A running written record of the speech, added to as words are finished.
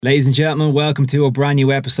Ladies and gentlemen, welcome to a brand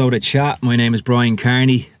new episode of Chat. My name is Brian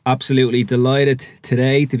Carney. Absolutely delighted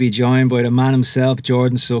today to be joined by the man himself,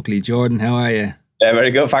 Jordan Suckley. Jordan, how are you? Yeah, very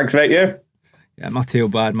good. Thanks, mate. You? Yeah, not too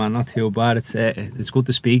bad, man. Not too bad. It's good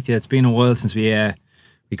to speak to you. It's been a while since we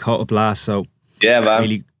caught up last, so yeah,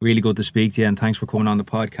 man. Really good to speak to you, and thanks for coming on the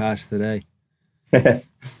podcast today.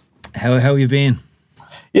 How have you been?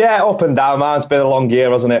 Yeah, up and down, man. It's been a long year,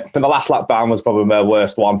 hasn't it? I think the last lockdown was probably my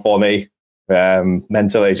worst one for me.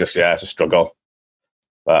 Mentally, it's a struggle.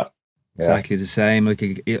 But yeah. Exactly the same. Like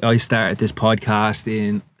I started this podcast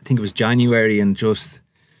in, I think it was January, and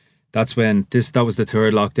that was the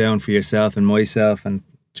third lockdown for yourself and myself, and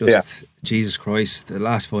Jesus Christ, the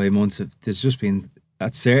last 5 months there's just been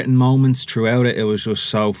at certain moments throughout it was just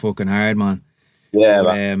so fucking hard, man. Yeah,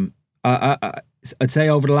 man. I'd say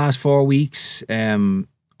over the last 4 weeks,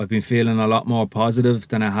 I've been feeling a lot more positive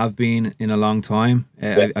than I have been in a long time.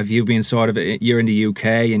 Have you been you're in the UK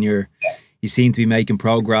and you seem to be making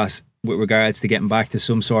progress with regards to getting back to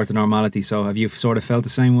some sort of normality. So have you sort of felt the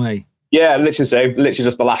same way? Yeah, literally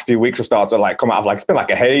just the last few weeks have started to come out of it's been like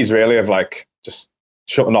a haze really of just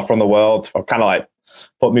shutting off from the world. I've kind of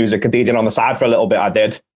put music and DJing on the side for a little bit. I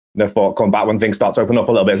did. And I thought come back when things start to open up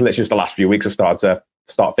a little bit. It's literally just the last few weeks I've started to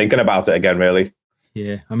start thinking about it again, really.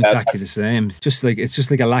 Yeah, I'm exactly the same. It's just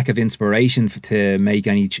like a lack of inspiration to make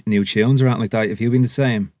any new tunes or anything like that. Have you been the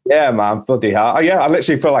same? Yeah, man, bloody hell. Yeah, I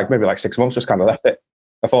literally feel maybe 6 months just kind of left it.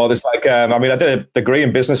 I thought this I did a degree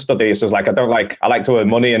in business studies. So it's I like to earn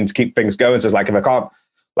money and keep things going. So it's if I can't,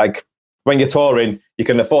 when you're touring, you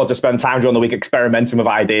can afford to spend time during the week experimenting with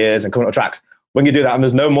ideas and coming up with tracks. When you do that and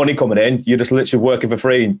there's no money coming in, you're just literally working for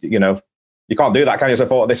free. You can't do that, can you? So I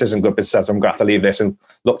thought this isn't good business. I'm going to have to leave this and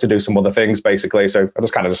look to do some other things, basically. So I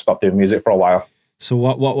just kind of stopped doing music for a while. So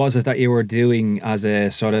what was it that you were doing as a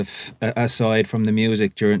sort of aside from the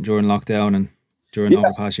music during lockdown and during over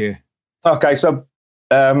the past year? Okay, so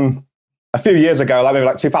a few years ago, maybe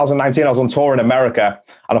 2019, I was on tour in America,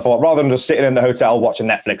 and I thought rather than just sitting in the hotel watching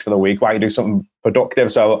Netflix for the week, why don't you do something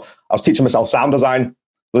productive? So I was teaching myself sound design.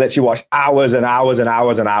 Literally watched hours and hours and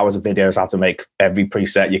hours and hours of videos how to make every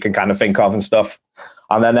preset you can kind of think of and stuff.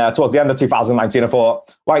 And then towards the end of 2019, I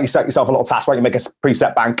thought, why don't you set yourself a little task? Why don't you make a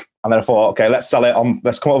preset bank? And then I thought, okay, let's sell it on,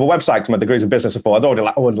 let's come up with a website because my degree's in business. I thought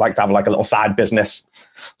I would like to have a little side business.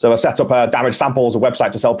 So I set up Damaged Samples, a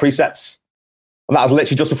website to sell presets. And that was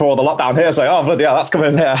literally just before the lockdown here. So, bloody hell, that's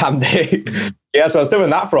coming in handy. Yeah, so I was doing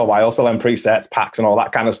that for a while, selling presets, packs, and all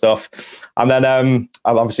that kind of stuff. And then,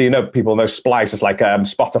 obviously, people know Splice is like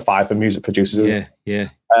Spotify for music producers. Yeah.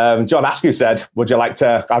 John Askew said, would you like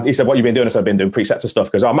to, he said, what have you been doing? I said, I've been doing presets and stuff.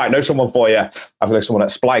 Because I might know someone for you. I've known someone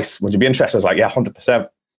at Splice. Would you be interested? I was like, yeah, 100%.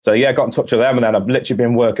 So yeah, got in touch with them. And then I've literally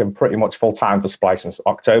been working pretty much full time for Splice since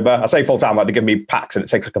October. I say full time, they give me packs and it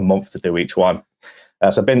takes a month to do each one.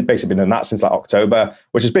 So I've been doing that since October,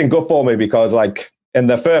 which has been good for me because in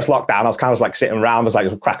the first lockdown, I was kind of sitting around,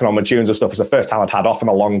 just cracking on my tunes and stuff. It's the first time I'd had off in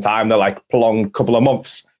a long time. They're prolonged couple of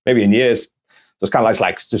months, maybe in years. So it's kind of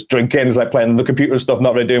just drinking, it's playing on the computer and stuff,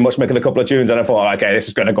 not really doing much, making a couple of tunes. And I thought, okay, this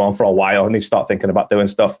is going to go on for a while. I need to start thinking about doing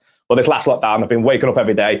stuff. But this last lockdown, I've been waking up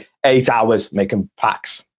every day, 8 hours making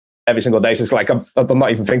packs every single day. So it's I'm not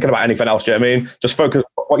even thinking about anything else. Do you know what I mean? Just focus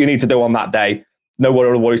on what you need to do on that day. No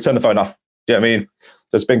worries, turn the phone off. Do you know what I mean?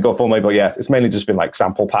 So it's been good for me, but yeah, it's mainly just been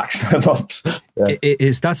sample packs. Yeah.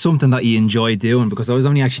 Is that something that you enjoy doing? Because I was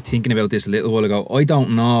only actually thinking about this a little while ago. I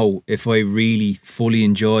don't know if I really fully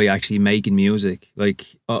enjoy actually making music.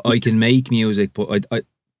 I can make music, but I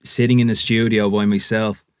sitting in the studio by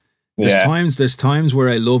myself. There's times where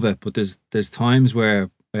I love it, but there's times where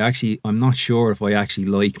I'm not sure if I actually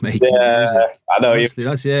like making music. I know. Honestly,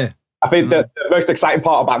 I think the most exciting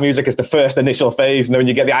part about music is the first initial phase, and then when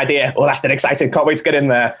you get the idea, that's the exciting, can't wait to get in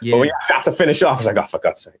there. Yeah. But when you actually have to finish off, it's oh, for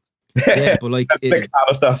God's sake. Yeah, but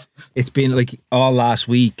stuff. It's been all last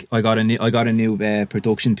week. I got a new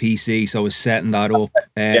production PC, so I was setting that up.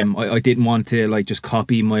 I didn't want to just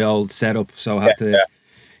copy my old setup, so I had to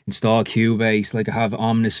install Cubase. I have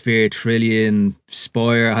Omnisphere, Trillion,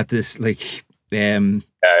 Spire. I had this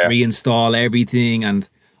reinstall everything, and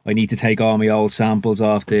I need to take all my old samples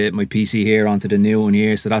off my PC here onto the new one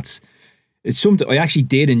here. So it's something I actually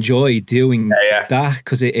did enjoy doing that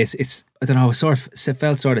because it's I don't know, it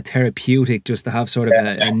felt sort of therapeutic just to have sort of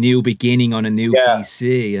a new beginning on a new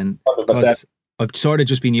PC, and because I've sort of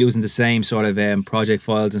just been using the same sort of project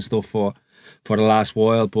files and stuff for the last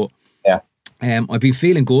while, but I've been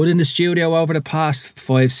feeling good in the studio over the past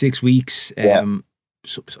 5-6 weeks.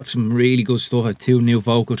 Some really good stuff. I have 2 new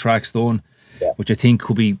vocal tracks done. Which I think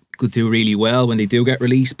could do really well when they do get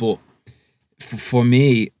released. But for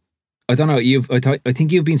me, I don't know. I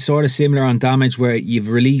think you've been sort of similar on Damage, where you've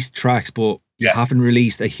released tracks, but you haven't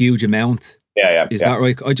released a huge amount. Yeah. Is that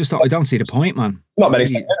right? I don't see the point, man. Not many.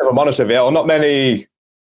 If I'm honest with you, or not many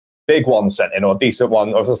big ones sent in, or decent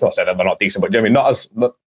ones. Or not saying they're not decent, but I mean, not as.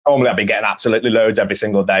 Normally, I'd be getting absolutely loads every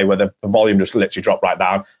single day, where the volume just literally dropped right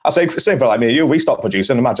down. I say same for like me and you. We stopped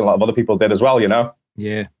producing. Imagine a lot of other people did as well. You know.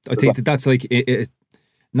 Yeah, I think that's like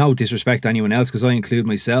no disrespect to anyone else, because I include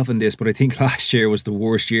myself in this, but I think last year was the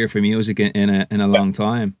worst year for music in a long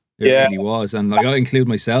time. It really was, and like I include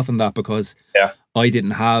myself in that, because I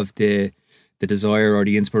didn't have the desire or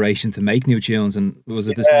the inspiration to make new tunes. And was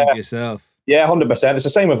it the same for yourself? Yeah, 100%. It's the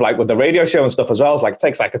same with like with the radio show and stuff as well. It's like it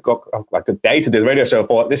takes like a day to do the radio show.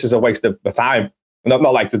 For this is a waste of the time. Not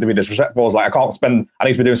like to be disrespectful. It's like I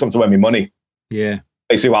need to be doing something to earn me money. Yeah.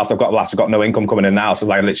 Basically, whilst I've got no income coming in now, so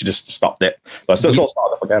like I literally just stopped it. But it's all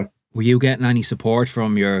started up again. Were you getting any support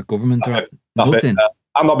from your government or nothing?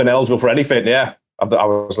 I've not been eligible for anything. Yeah, I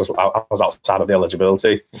was outside of the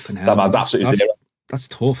eligibility. That's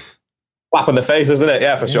tough. Slap in the face, isn't it?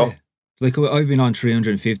 Yeah, for sure. Like I've been on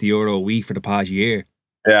 €350 a week for the past year.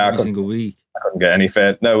 Yeah, every single week. I couldn't get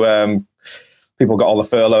anything. No, people got all the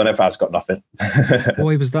furlough, and I've got nothing.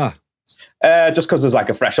 Why was that? Just because there's like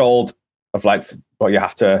a threshold of like what you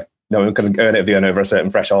have to. No one can earn it if they earn over a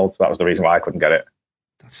certain threshold. So that was the reason why I couldn't get it.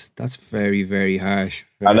 That's very, very harsh.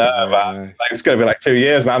 I know, man. Like, it's going to be like 2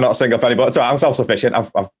 years now, not single penny, but I'm self-sufficient.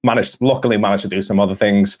 I've luckily managed to do some other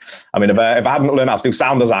things. I mean, if I hadn't learned how to do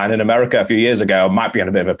sound design in America a few years ago, I might be in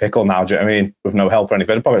a bit of a pickle now. Do you know what I mean? With no help or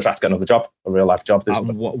anything, I'd probably just have to get another job, a real life job.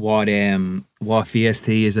 What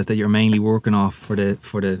VST is it that you're mainly working off for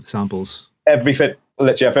the samples? Everything.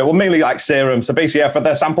 Literally, well, mainly like Serum. So basically, for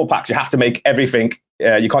their sample packs, you have to make everything.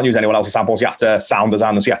 You can't use anyone else's samples. You have to sound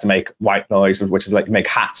design them. So you have to make white noise, which is like make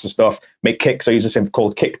hats and stuff. Make kicks. I use a synth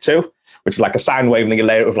called Kick 2, which is like a sine wave, and then you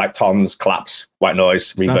layer it with like toms, claps, white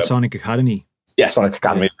noise, reverb. That's Sonic Academy. Yeah, Sonic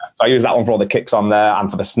Academy. Yeah. So I use that one for all the kicks on there and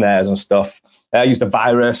for the snares and stuff. I use the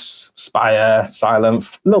Virus, Spire, Silent,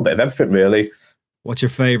 a little bit of everything really. What's your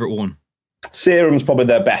favourite one? Serum's probably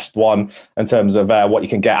their best one in terms of what you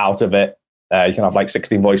can get out of it. You can have like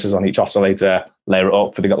 16 voices on each oscillator, layer it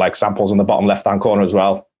up. They got like samples on the bottom left-hand corner as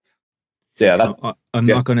well. So yeah, I'm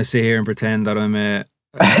not going to sit here and pretend that I'm a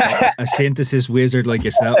synthesis wizard like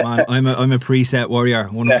yourself, man. I'm a preset warrior,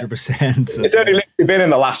 100%. It's only been in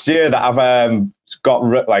the last year that I've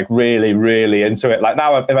got like really, really into it. Like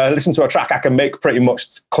now, if I listen to a track, I can make pretty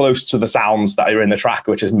much close to the sounds that are in the track,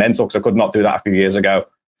 which is mental because I could not do that a few years ago.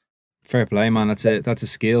 Fair play, man. That's a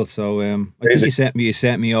skill. So I think you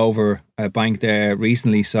sent me over a bank there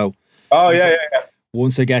recently. So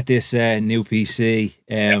once I get this new PC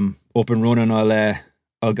up and running, I'll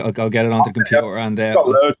get it onto the computer and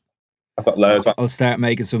I've got loads. I'll start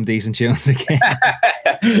making some decent tunes again.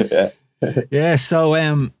 Yeah. So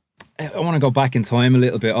I want to go back in time a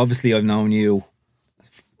little bit. Obviously, I've known you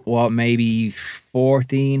maybe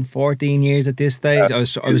 14 years at this stage. I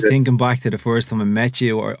was thinking back to the first time I met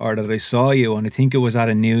you or that I saw you, and I think it was at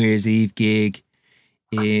a New Year's Eve gig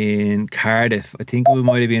in Cardiff. I think it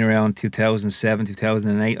might have been around 2007,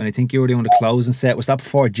 2008, and I think you were doing the closing set. Was that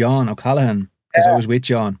before John O'Callaghan? Because I was with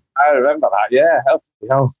John. I remember that, yeah.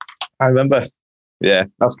 I remember. Yeah,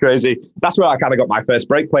 that's crazy. That's where I kind of got my first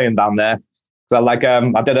break playing down there. So I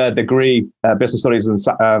did a degree, business studies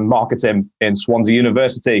and marketing in Swansea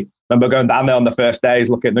University. Remember going down there on the first days,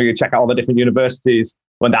 check out all the different universities.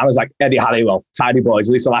 Went down, it was like Eddie Halliwell, Tidy Boys,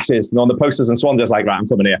 Lisa Lashes. And on the posters in Swansea, I was like, right, I'm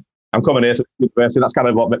coming here to the university. That's kind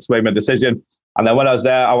of what swayed my decision. And then when I was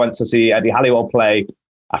there, I went to see Eddie Halliwell play,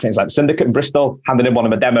 I think it's like Syndicate in Bristol, handed in one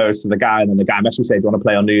of my demos to the guy. And then the guy messaged me saying, do you want to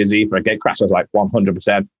play on New Year's Eve for a gate crash? I was like, 100%.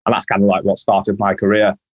 And that's kind of like what started my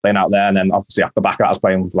career, playing out there. And then obviously after the back of that, I was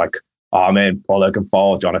playing with like Armin, Paul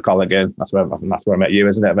Oakenfold, John O'Callaghan. That's where I met you,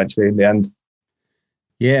 isn't it? Eventually, in the end.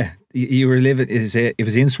 Yeah, you were living. It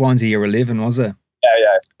was in Swansea. You were living, was it?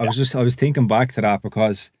 Yeah. I was thinking back to that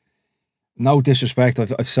because, no disrespect,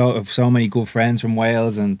 I've so many good friends from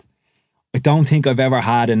Wales, and I don't think I've ever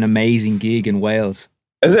had an amazing gig in Wales.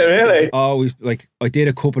 Is it really? Always, like, I did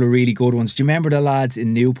a couple of really good ones. Do you remember the lads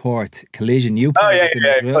in Newport, Collision? Newport. Oh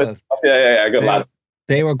yeah. Good lad.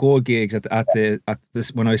 They were good gigs at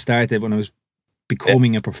this when I was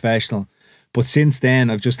becoming a professional. But since then,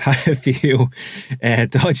 I've just had a few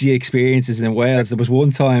dodgy experiences in Wales. There was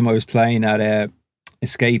one time I was playing at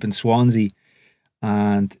Escape in Swansea,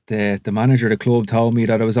 and the manager of the club told me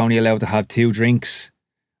that I was only allowed to have 2 drinks.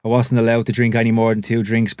 I wasn't allowed to drink any more than 2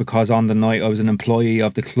 drinks because on the night I was an employee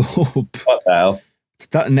of the club. What the hell?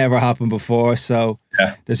 That never happened before. So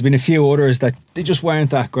there's been a few others that they just weren't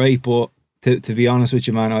that great, but to be honest with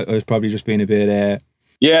you, man, I was probably just being a bit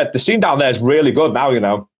Yeah, the scene down there is really good now,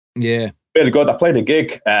 Yeah. Really good. I played a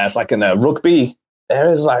gig. It's like in a rugby.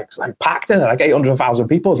 It's like packed in there, like 800,000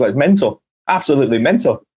 people. It's like mental. Absolutely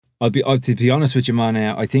mental. To be honest with you, man,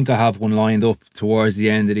 I think I have one lined up towards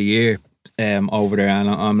the end of the year over there,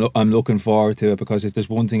 and I'm looking forward to it, because if there's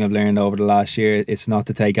one thing I've learned over the last year, it's not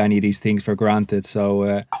to take any of these things for granted. So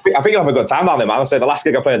I think you'll have a good time down there, man. I say the last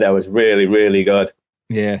gig I played there was really, really good.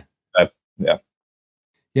 Yeah. Yeah.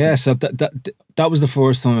 Yeah, so that was the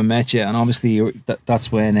first time I met you, and obviously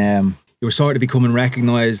that's when you were sort of becoming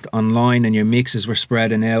recognised online, and your mixes were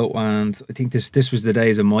spreading out. And I think this was the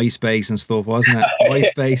days of MySpace and stuff, wasn't it?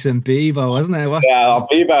 MySpace and Bebo, wasn't it?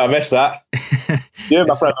 Bebo, I missed that. You were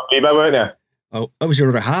my friend on Bebo, weren't you? Oh, I was your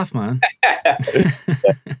other half, man.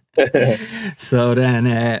 So then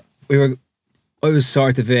I was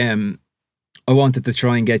sort of I wanted to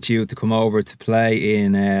try and get you to come over to play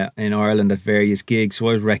in Ireland at various gigs. So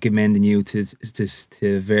I was recommending you to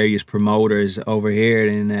various promoters over here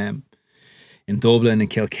in Dublin and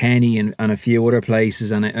Kilkenny and a few other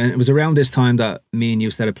places. And it was around this time that me and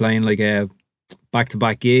you started playing like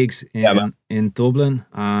back-to-back gigs in Dublin.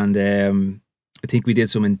 And I think we did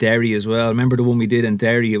some in Derry as well. Remember the one we did in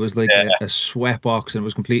Derry? It was like a sweatbox, and it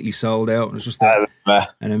was completely sold out. It was just an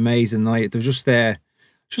amazing night. There was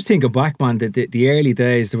just thinking back, man, the early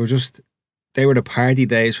days, they were the party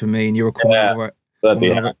days for me, and you were coming over. And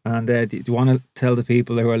do you want to tell the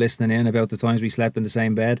people who are listening in about the times we slept in the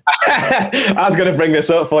same bed? I was going to bring this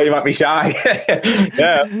up for you, might be shy.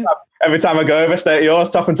 Yeah, every time I go over, stay at yours,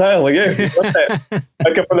 top and tail with you.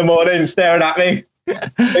 Wake up in the morning, staring at me,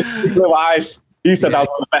 blue eyes. You said that was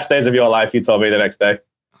one of the best days of your life. You told me the next day.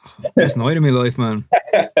 Best night of my life, man.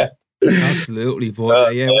 Absolutely, but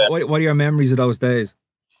what are your memories of those days?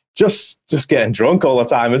 Just getting drunk all the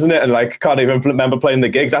time, isn't it? And like, can't even remember playing the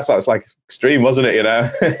gigs. That's like extreme, wasn't it?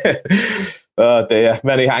 Oh dear,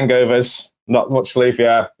 many hangovers, not much sleep.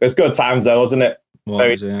 Yeah, it was good times though, wasn't it?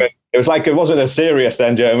 It was like, it wasn't as serious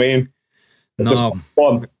then. Do you know what I mean? Just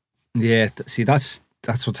fun. Yeah. See, that's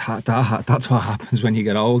what happens when you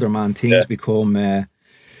get older, man. Things become.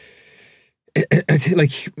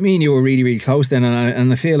 Like me and you were really, really close then,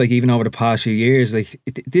 and I feel like even over the past few years, like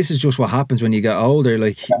this is just what happens when you get older.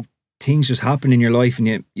 Like things just happen in your life,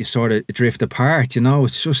 and you sort of drift apart.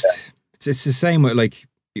 It's just it's the same with like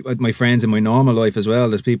my friends in my normal life as well.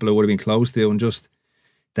 There's people I would have been close to, and just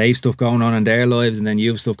they've stuff going on in their lives, and then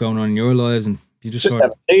you've stuff going on in your lives, and you just sort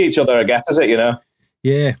of see each other again, is it?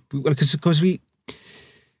 Yeah, well, because we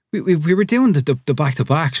were doing the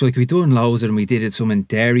back-to-backs. Like, we done loads of them. We did some in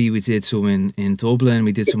Derry. We did some in Dublin.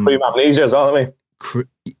 We did some... Cream Amnesia as well, didn't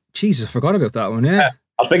we? Jesus, I forgot about that one, yeah.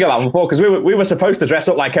 I think of that one before, because we were supposed to dress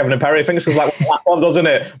up like Kevin and Perry. I think this was like one, doesn't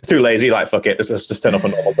it? Too lazy, like, fuck it, let's just turn up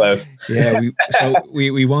in normal clothes. Yeah,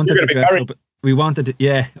 we wanted to dress up... We wanted to...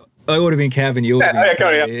 Yeah, I would have been Kevin, you would have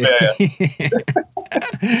been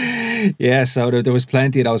Perry. Yeah, so there was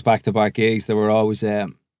plenty of those back-to-back gigs. They were always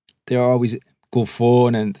good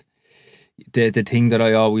fun, and the thing that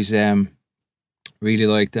I always really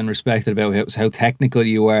liked and respected about it was how technical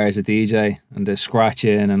you were as a DJ, and the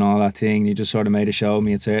scratching and all that thing. You just sort of made a show of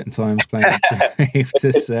me at certain times playing.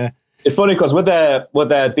 It's funny because with the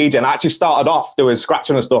DJing, I actually started off doing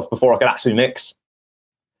scratching and stuff before I could actually mix.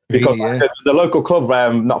 Because the local club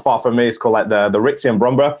not far from me is called like the Ritzy in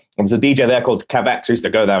Bromborough. And there's a DJ there called Kev X who used to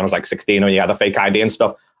go there when I was like 16 when you had a fake ID and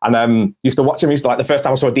stuff. And used to watch him. Used to like the first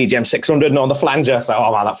time I saw a DJM 600 and on the flanger. So,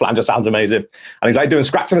 oh man, that flanger sounds amazing. And he's like doing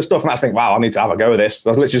scratching and stuff. And I think, wow, I need to have a go with this. So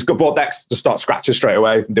I was literally just bought decks to start scratching straight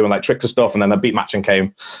away, doing like tricks and stuff. And then the beat matching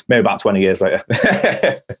came maybe about 20 years later.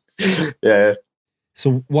 Yeah.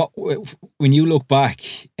 So when you look back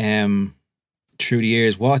through the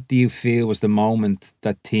years, what do you feel was the moment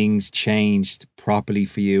that things changed properly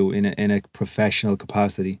for you in a professional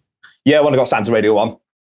capacity? Yeah, when I got signed to Radio 1.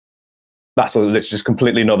 That's literally just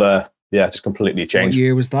completely just completely changed. What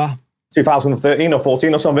year was that? 2013 or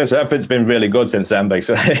 14 or something. So everything's been really good since then,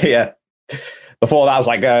 basically. Yeah. Before that, I was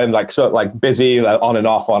like busy, like on and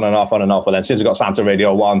off. But then since I got signed to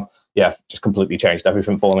Radio 1, just completely changed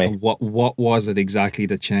everything for me. What was it exactly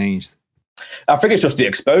that changed? I think it's just the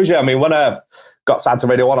exposure. I mean, when I got signed to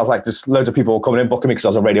Radio 1, I was like, just loads of people were coming in booking me because I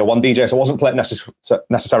was a Radio 1 DJ. So I wasn't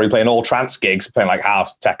necessarily playing all trance gigs, playing like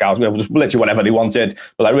house, tech house, just literally whatever they wanted.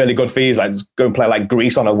 But like really good fees, like just go and play like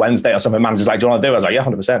Grease on a Wednesday or something. Manager's like, do you want to do it? I was like, yeah,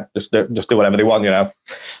 100%. Just do whatever they want, So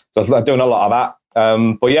I was like doing a lot of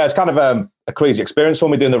that. But yeah, it's kind of a crazy experience for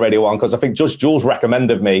me doing the Radio 1 because I think Judge Jules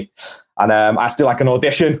recommended me, and I had to do like an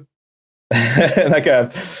audition, like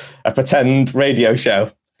a pretend radio show.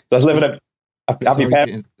 So I was living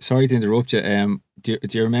Sorry to interrupt you. Do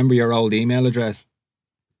you remember your old email address?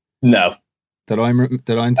 No. that I'm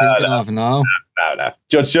thinking of? No. No.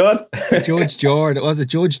 Judge Jord? Judge Jord. Was it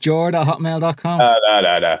Judge Jord at hotmail.com?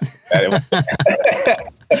 No. Anyway.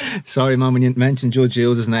 Sorry, man, when you mentioned Judge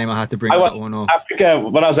Jules' name, I had to bring that one up. I think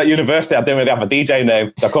when I was at university, I didn't really have a DJ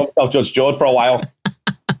name, so I called myself Judge Jord for a while.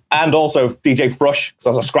 And also DJ Frush, because I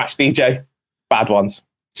was a scratch DJ. Bad ones.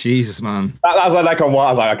 Jesus, man. That was like on what I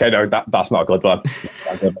was like, okay, no, that's not a good one.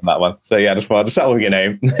 That one. So yeah, just settle with your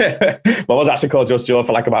name. But I was actually called Judge Jord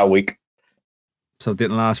for like about a week. So it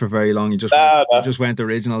didn't last for very long. You just went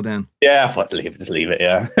original then. Yeah, I thought just leave it.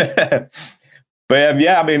 Yeah. But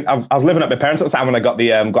yeah, I mean, I was living at my parents at the time when I got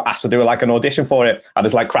asked to do like an audition for it. I had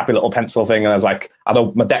this like crappy little pencil thing, and I was like,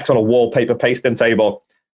 my deck's on a wallpaper pasting table.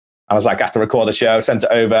 I was like, I have to record a show, send it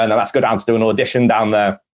over, and then I had to go down to do an audition down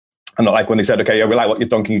there. And like when they said, okay, yeah, we like what you've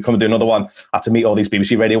done, can you come and do another one? I had to meet all these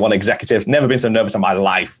BBC Radio 1 executives. Never been so nervous in my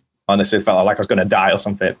life. Honestly, felt like I was going to die or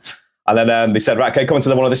something. And then they said, right, okay, come into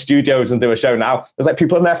one of the studios and do a show now. There's like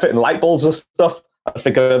people in there fitting light bulbs and stuff. I was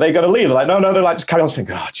thinking, are they going to leave? They're like, no, they're like, just carry on. I was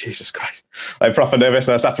thinking, oh, Jesus Christ. Like, proper nervous.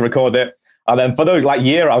 And I started to record it. And then for those like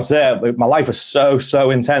year I was there, my life was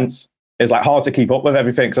so intense. It's like hard to keep up with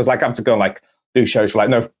everything. So it's like I have to go and like do shows for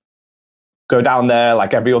like, go down there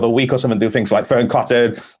like every other week or something, do things for like Fern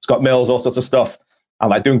Cotton, Scott Mills, all sorts of stuff. And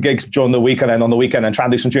like doing gigs during the week and then on the weekend and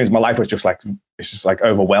trying to do some tunes. My life was just like, it's just like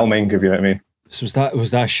overwhelming, if you know what I mean. So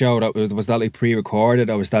was that show was that like pre-recorded,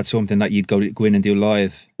 or was that something that you'd go in and do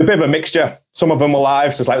live? A bit of a mixture. Some of them were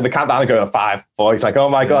live, so it's like the countdown and go to 5, 4. It's like, oh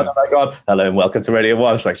my god, hello and welcome to Radio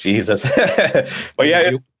 1. It's like Jesus. But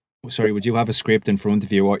yeah. Would you have a script in front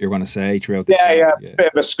of you what you're going to say throughout the show? Yeah,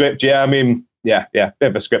 bit of a script. Yeah, I mean, yeah, bit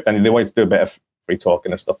of a script, and they want you to do a bit of free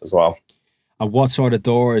talking and stuff as well. And what sort of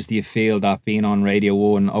doors do you feel that being on Radio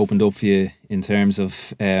 1 opened up for you in terms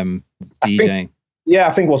of DJing?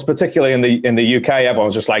 I think was particularly in the UK,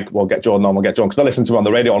 everyone's just like, we'll get Jordan on, because I listened to him on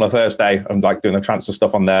the radio on a Thursday. I'm like doing the transfer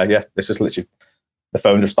stuff on there. Yeah, this is literally, the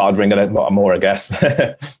phone just started ringing it more, I guess.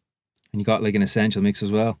 And you got like an essential mix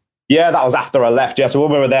as well? Yeah, that was after I left. Yeah, so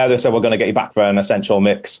when we were there, they said, we're going to get you back for an essential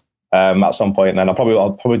mix at some point. And then I'll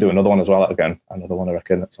probably do another one as well again. Another one, I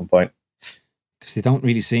reckon, at some point. Because they don't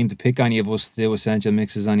really seem to pick any of us to do essential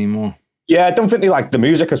mixes anymore. Yeah, I don't think they like the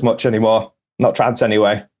music as much anymore. Not trance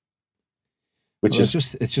anyway. It's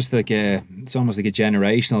just like it's almost like a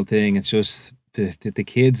generational thing. It's just the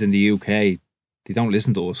kids in the UK, they don't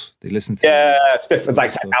listen to us. They listen to it's different. It's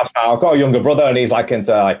like I've got a younger brother and he's like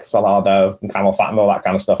into like Solardo and Camel Fat and all that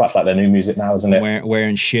kind of stuff. That's like their new music now, isn't it?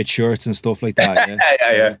 Wearing shit shirts and stuff like that.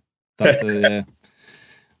 Yeah.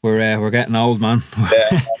 We're getting old, man.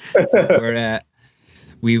 Yeah.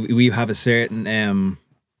 we have a certain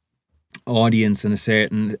audience and a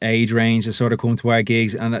certain age range that sort of come to our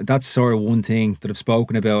gigs, and that's sort of one thing that I've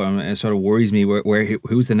spoken about, and it sort of worries me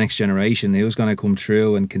who's the next generation, who's going to come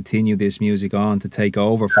through and continue this music on to take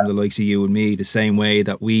over from the likes of you and me the same way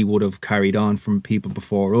that we would have carried on from people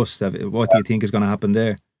before us. What do you think is going to happen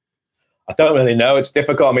there? I don't really know. It's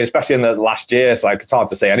difficult. I mean, especially in the last year, it's hard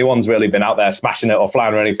to say anyone's really been out there smashing it or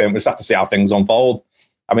flying or anything. We just have to see how things unfold.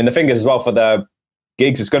 I mean, the thing is as well, for the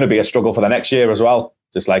gigs, it's going to be a struggle for the next year as well.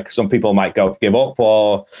 Just like some people might give up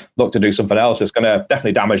or look to do something else. It's going to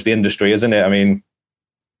definitely damage the industry, isn't it? I mean,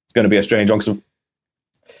 it's going to be a strange one.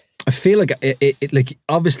 I feel like like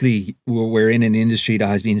obviously we're in an industry that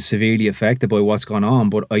has been severely affected by what's gone on,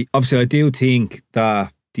 but I do think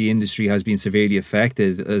that the industry has been severely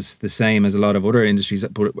affected as the same as a lot of other industries,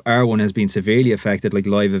 but our one has been severely affected, like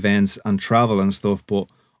live events and travel and stuff. But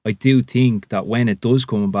I do think that when it does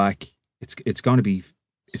come back, it's going to be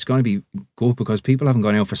good, because people haven't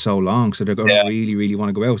gone out for so long, so they're going to really want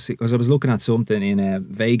to go out. Because I was looking at something in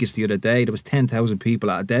Vegas the other day, there was 10,000 people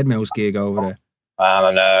at a Deadmau5 gig over there. I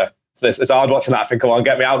know. It's hard watching that. I think, come on,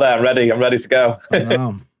 get me out there. I'm ready to go.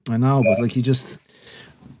 I know, but like you just,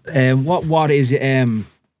 what is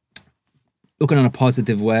looking on a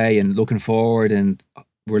positive way and looking forward, and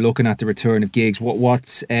we're looking at the return of gigs.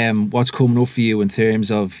 What's coming up for you in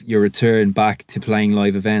terms of your return back to playing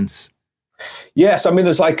live events? Yes, I mean,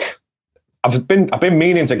 there's like, I've been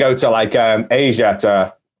meaning to go to like Asia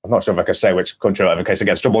to, I'm not sure if I can say which country in case I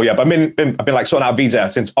get in trouble yet, but I've been like sorting out a visa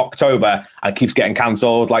since October, and it keeps getting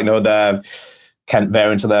cancelled. Like, the Kent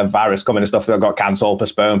variant of the virus coming and stuff that got cancelled,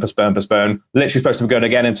 postponed. Literally supposed to be going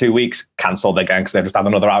again in 2 weeks, cancelled again because they've just had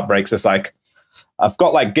another outbreak. So it's like, I've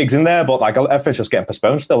got like gigs in there, but like everything's just getting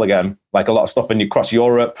postponed still again. Like a lot of stuff across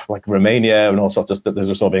Europe, like Romania and all sorts of stuff, there's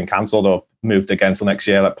just all being cancelled or moved again till next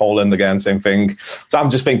year, like Poland again, same thing. So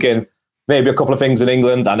I'm just thinking maybe a couple of things in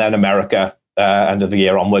England and then America, end of the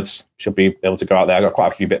year onwards, should be able to go out there. I got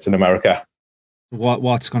quite a few bits in America.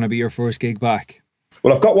 What's going to be your first gig back?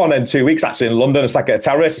 Well, I've got one in 2 weeks actually in London. It's like a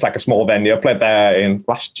terrace. It's like a small venue. I played there in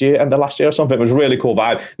last year or something. It was a really cool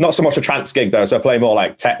vibe. Not so much a trance gig though. So I play more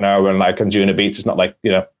like techno and like Anjuna beats. It's not like,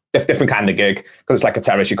 you know, different kind of gig because it's like a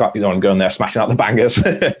terrace. You don't want to go in there smashing out the bangers.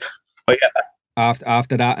 But yeah.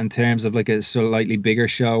 After that, in terms of like a slightly bigger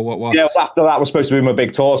show, what? Yeah, well, after that was supposed to be my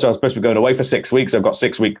big tour, so I was supposed to be going away for 6 weeks. I've got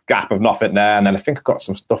 6 week gap of nothing there, and then I think I got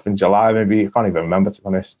some stuff in July. Maybe I can't even remember, to be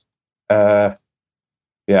honest. Yeah,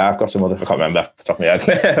 I've got some other. I can't remember off the top of my head.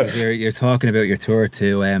 you're talking about your tour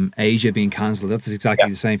to Asia being cancelled. That's exactly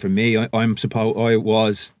the same for me. The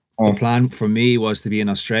plan for me was to be in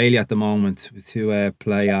Australia at the moment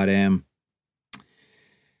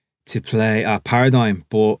to play at Paradigm,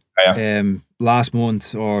 but last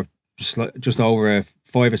month or just over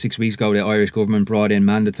 5 or 6 weeks ago, the Irish government brought in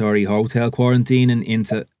mandatory hotel quarantining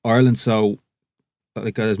into Ireland. So,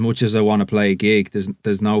 like, as much as I want to play a gig,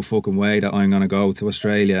 there's no fucking way that I'm going to go to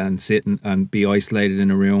Australia and sit and be isolated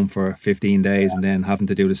in a room for 15 days and then having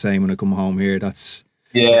to do the same when I come home here. That's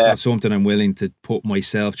not something I'm willing to put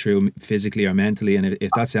myself through physically or mentally. And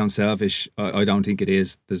if that sounds selfish, I don't think it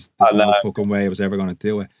is. There's no fucking way I was ever going to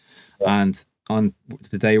do it. And on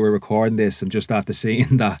the day we're recording this, I'm just after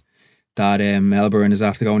seeing that Melbourne is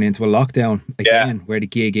after going into a lockdown again, where the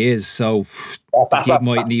gig is. So the gig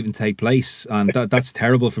mightn't even take place, and that's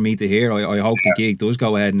terrible for me to hear. I hope the gig does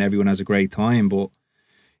go ahead and everyone has a great time, but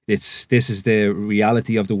this is the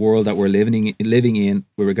reality of the world that we're living in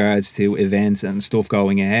with regards to events and stuff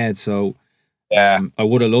going ahead. So I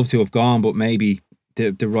would have loved to have gone, but maybe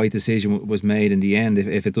the right decision was made in the end.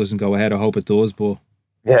 If it doesn't go ahead, I hope it does, but.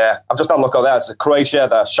 Yeah, I've just had a look at that. It's Croatia,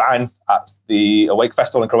 the Shine at the Awake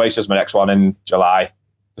Festival in Croatia is my next one in July.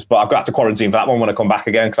 But I've got to quarantine for that one when I come back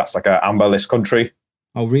again because that's like an amber list country.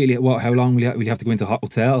 Oh, really? What? How long will you have to go into a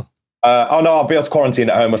hotel? No, I'll be able to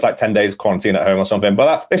quarantine at home. It's like 10 days of quarantine at home or something.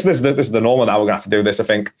 But this is the normal now. We're going to have to do this, I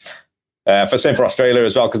think. Same for Australia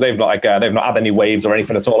as well, because they've not had any waves or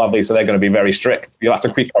anything at all, have they? So they're going to be very strict. You'll have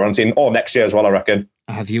to quick quarantine all next year as well, I reckon.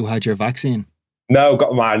 Have you had your vaccine? No,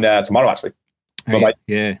 got mine tomorrow actually.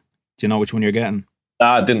 Yeah. Do you know which one you're getting?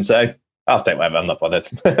 Nah, I didn't say. I'll take whatever. I'm not bothered.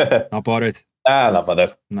 Not bothered? Not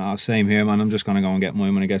bothered. No, same here, man. I'm just going to go and get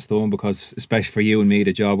mine when it gets done because, especially for you and me,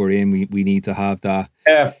 the job we're in, we need to have that.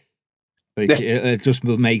 Yeah. It just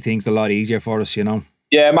will make things a lot easier for us, you know?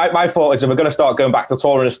 Yeah, my thought is if we're going to start going back to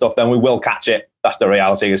touring and stuff, then we will catch it. That's the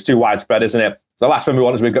reality. It's too widespread, isn't it? The last thing we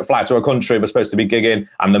want is we fly to a country we're supposed to be gigging,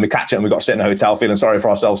 and then we catch it and we've got to sit in a hotel feeling sorry for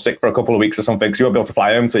ourselves, sick for a couple of weeks or something, because you won't be able to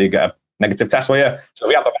fly home until you get a negative test, will you? So if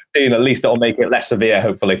we have the vaccine, at least it'll make it less severe,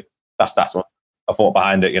 hopefully. That's what I thought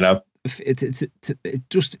behind it, you know?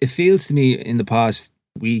 It feels to me in the past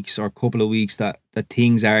weeks or couple of weeks that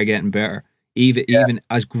things are getting better. Even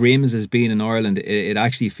as grim as it's been in Ireland, it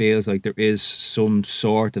actually feels like there is some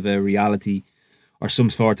sort of a reality or some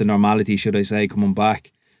sort of normality, should I say, coming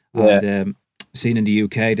back. And seen in the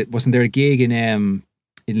UK, that wasn't there a gig in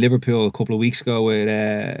Liverpool a couple of weeks ago with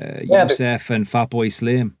Youssef and Fatboy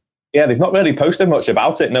Slim? Yeah, they've not really posted much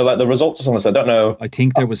about it. No, like the results or something. So I don't know. I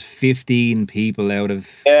think there was 15 people out of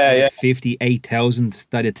 58,000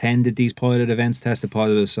 that attended these pilot events tested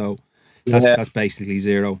positive. So that's basically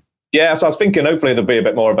zero. Yeah, so I was thinking hopefully there'll be a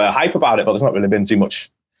bit more of a hype about it, but there's not really been too much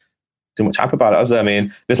hype about it, has there? I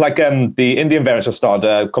mean, there's like the Indian variants have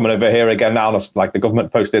started coming over here again now. Like the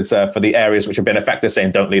government posted for the areas which have been affected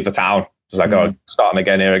saying don't leave the town. It's like, starting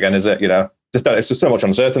again here again, is it? You know, it's just so much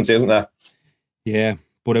uncertainty, isn't there? Yeah,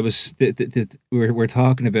 but it was we're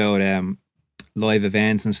talking about live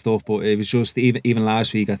events and stuff, but it was just even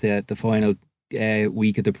last week at the final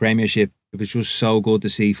week of the Premiership, it was just so good to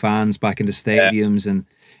see fans back in the stadiums and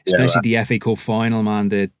especially the FA Cup final, man.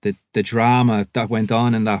 The drama that went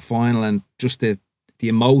on in that final and just the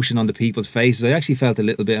emotion on the people's faces. I actually felt a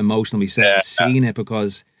little bit emotional myself seeing it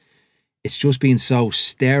because it's just been so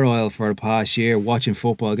sterile for the past year watching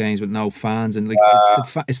football games with no fans, and like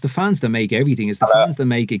it's the fans that make everything. It's the fans that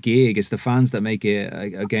make a gig. It's the fans that make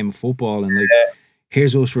a game of football. And like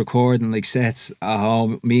here's us recording like sets at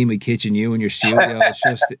home, me in my kitchen, you in your studio. It's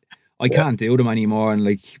just I can't do them anymore,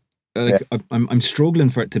 and I'm struggling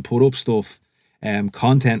to put up stuff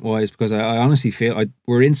content wise because I honestly feel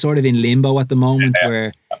we're in sort of in limbo at the moment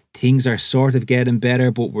where things are sort of getting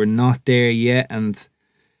better, but we're not there yet. And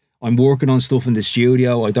I'm working on stuff in the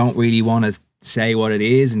studio. I don't really want to say what it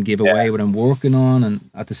is and give away what I'm working on. And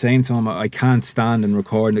at the same time, I can't stand and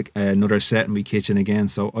record another set in my kitchen again.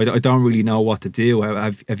 So I don't really know what to do.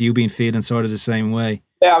 Have you been feeling sort of the same way?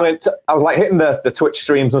 Yeah, I mean, I was like hitting the Twitch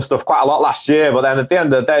streams and stuff quite a lot last year. But then at the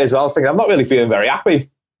end of the day as well, I was thinking, I'm not really feeling very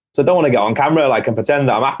happy. So I don't want to get on camera and pretend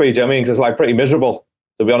that I'm happy. Do you know what I mean? Because it's like pretty miserable,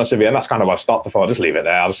 to be honest with you. And that's kind of why I stopped before. I'll just leave it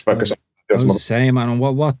there. I'll just focus on was the same, man. And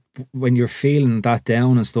what when you're feeling that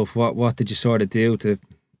down and stuff, what did you sort of do to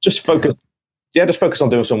just focus? Just focus on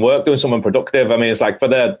doing some work, doing something productive. I mean, it's like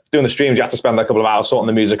doing the streams, you have to spend a couple of hours sorting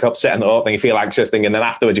the music up, setting it up, and you feel anxious, and then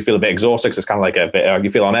afterwards you feel a bit exhausted because it's kind of like a bit, you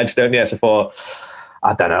feel on edge, don't you? So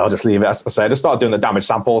I don't know, I'll just leave it. As I say, I just started doing the damage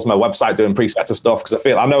samples, my website, doing presets and stuff, because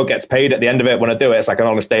I know it gets paid at the end of it. When I do it, it's like an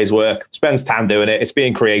honest day's work. Spends time doing it. It's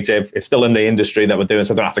being creative. It's still in the industry that we're doing,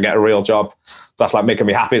 so I don't have to get a real job. So that's like making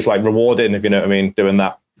me happy. It's like rewarding, if you know what I mean, doing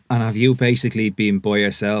that. And have you basically been by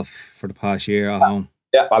yourself for the past year at home?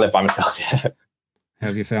 Yeah, I live by myself, yeah.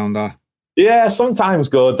 Have you found that? Yeah, sometimes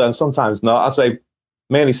good and sometimes not. I'd say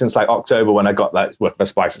mainly since like October when I got that work for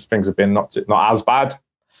Splices, things have been not as bad.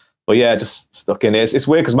 But yeah, just stuck in here. It's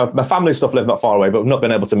weird because my family stuff live not far away, but we've not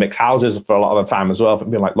been able to mix houses for a lot of the time as well.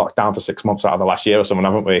 We've been like locked down for 6 months out of the last year or something,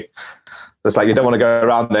 haven't we? It's like you don't want to go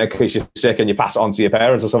around there in case you're sick and you pass it on to your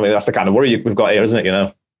parents or something. That's the kind of worry we've got here, isn't it? You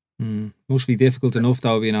know. Must be difficult enough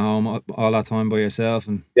though being at home all that time by yourself,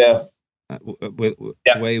 and yeah, the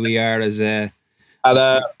way we are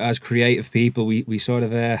as creative people, we sort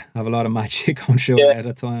of have a lot of magic going through our head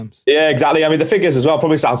at times. Yeah, exactly. I mean, the figures as well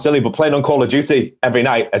probably sound silly, but playing on Call of Duty every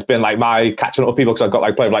night has been like my catching up with people, because I've got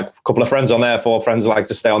like played with like a couple of friends on there, 4 friends like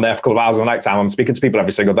just stay on there for a couple of hours on night time. I'm speaking to people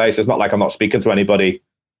every single day, so it's not like I'm not speaking to anybody.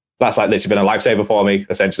 That's like literally been a lifesaver for me,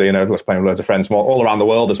 essentially. You know, just playing with loads of friends all around the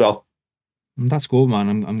world as well. That's cool, man.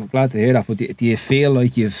 I'm glad to hear that. But do you feel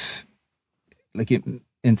like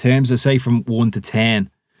in terms of, say, from 1 to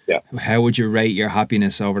 10? Yeah. How would you rate your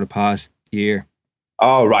happiness over the past year?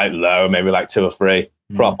 Oh, right low, maybe like 2 or 3.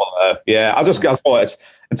 Proper low. Yeah, I thought it's,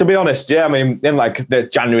 and to be honest, yeah, I mean, in like the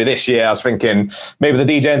January this year, I was thinking maybe the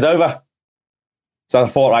DJing's over. So I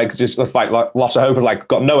thought like just like loss of hope, like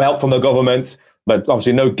got no help from the government, but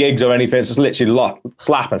obviously no gigs or anything. It's just literally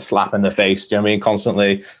slap in the face. Do you know what I mean?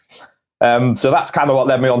 Constantly. So that's kind of what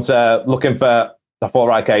led me on to looking for. I thought,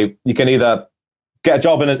 right, okay, you can either get a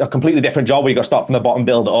job in a completely different job where you got to start from the bottom,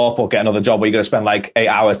 build it up, or get another job where you're going to spend like 8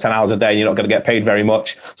 hours, 10 hours a day, and you're not going to get paid very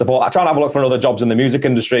much. So I thought I'd try and have a look for other jobs in the music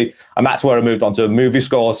industry. And that's where I moved on to movie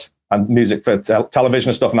scores and music for television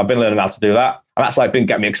and stuff. And I've been learning how to do that. And that's like been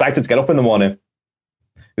getting me excited to get up in the morning.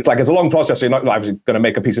 It's like, it's a long process. So you're not obviously going to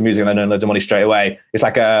make a piece of music and then earn loads of money straight away. It's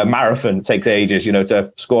like a marathon. It takes ages, you know,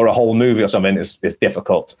 to score a whole movie or something is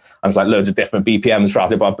difficult. And it's like loads of different BPMs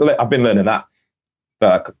throughout it. But I've been learning that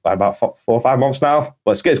for about 4 or 5 months now.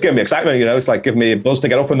 But it's giving me excitement, you know. It's like giving me a buzz to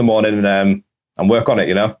get up in the morning and work on it,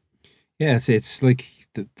 you know. Yeah, it's like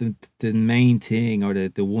the main thing, or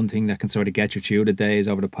the one thing that can sort of get you through the days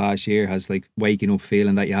over the past year has like waking up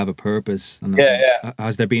feeling that you have a purpose. And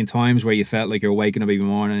has there been times where you felt like you're waking up every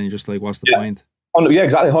morning and you're just like, what's the point? Yeah,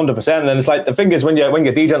 exactly, 100%. And then it's like, the thing is, when you're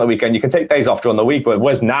DJ on the weekend, you can take days off during the week, but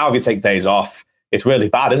whereas now if you take days off, it's really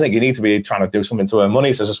bad, isn't it? You need to be trying to do something to earn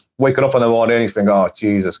money. So just waking up in the morning and you think, oh,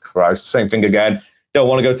 Jesus Christ, same thing again. Don't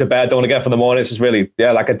want to go to bed, don't want to get up in the morning. It's just really,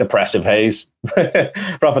 like a depressive haze.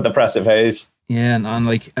 Proper depressive haze. Yeah, and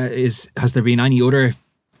like, has there been any other,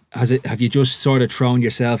 have you just sort of thrown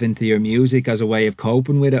yourself into your music as a way of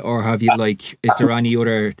coping with it? Or have you like, is there any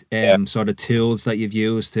other sort of tools that you've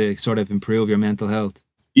used to sort of improve your mental health?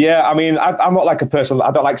 Yeah, I mean, I'm not like a person,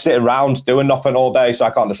 I don't like sitting around doing nothing all day. So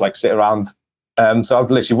I can't just like sit around. So I'd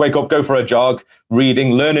literally wake up, go for a jog,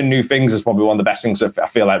 reading, learning new things is probably one of the best things that I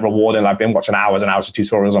feel like rewarding. I've been watching hours and hours of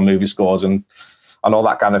tutorials on movie scores and all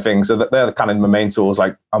that kind of thing. So they're the kind of my main tools.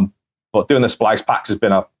 Like, but doing the splice packs has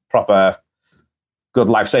been a proper good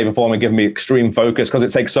lifesaver for me, giving me extreme focus because it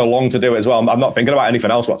takes so long to do it as well. I'm not thinking about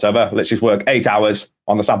anything else whatsoever. Let's just work 8 hours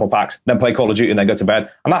on the sample packs, then play Call of Duty and then go to bed.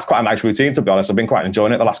 And that's quite a nice routine, to be honest. I've been quite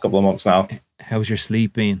enjoying it the last couple of months now. How's your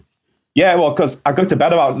sleep been? Yeah, well, because I go to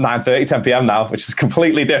bed about 9:30, 10 p.m. now, which is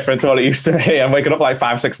completely different to what it used to be. I'm waking up like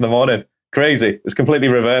 5, 6 in the morning. Crazy. It's completely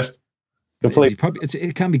reversed.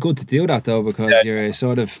 It can be good to do that though, because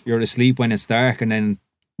you're asleep when it's dark, and then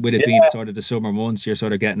with it being sort of the summer months, you're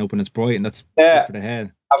sort of getting up when it's bright, and that's good for the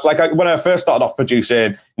head. I was like, when I first started off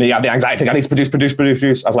producing, you had the anxiety thing, I need to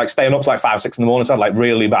produce. I was like staying up to like 5, 6 in the morning, so I had like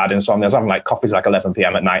really bad insomnia. I was having like coffees like 11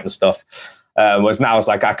 p.m. at night and stuff. Whereas now it's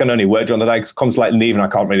like I can only work during the day. It comes to like leaving,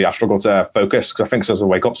 I struggle to focus because I think I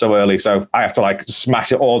wake up so early. So I have to like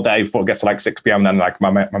smash it all day before it gets to like 6 p.m. Then like my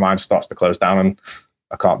mind starts to close down and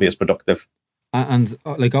I can't be as productive. And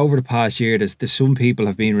like over the past year, there's some people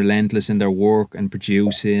have been relentless in their work and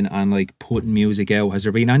producing and like putting music out. Has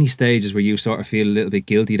there been any stages where you sort of feel a little bit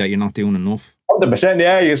guilty that you're not doing enough? 100%,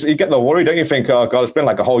 yeah. You get the worry, don't you? Think, oh God, it's been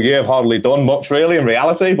like a whole year. I've hardly done much really in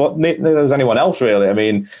reality, but neither does anyone else really. I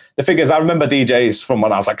mean, the thing is, I remember DJs from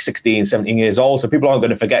when I was like 16, 17 years old, so people aren't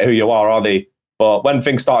going to forget who you are they? But when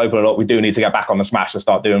things start opening up, we do need to get back on the smash and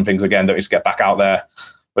start doing things again. Don't just get back out there.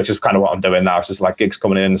 which is kind of what I'm doing now. It's just like gigs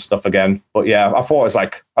coming in and stuff again. But yeah, I literally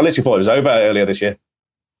thought it was over earlier this year.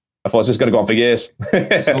 I thought it was just going to go on for years.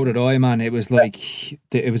 So did I, man. It was like,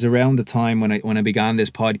 it was around the time when I began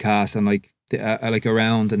this podcast, and like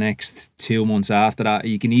around the next 2 months after that,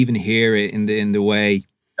 you can even hear it in the way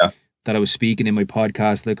that I was speaking in my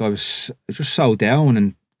podcast. Like I was just so down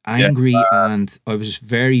and angry, and I was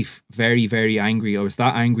very, very, very angry. I was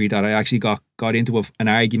that angry that I actually got into an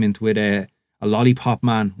argument with a lollipop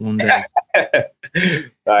man one day.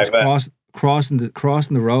 Crossing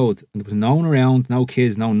the road, and there was no one around, no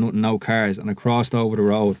kids, no nothing, no cars, and I crossed over the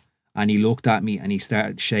road, and he looked at me and he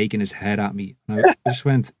started shaking his head at me, and I just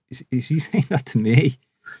went, is he saying that to me?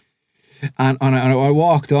 And I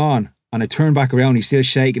walked on, and I turned back around, he's still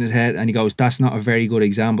shaking his head, and he goes, that's not a very good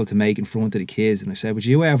example to make in front of the kids. And I said, would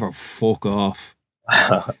you ever fuck off?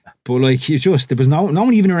 But like, there was no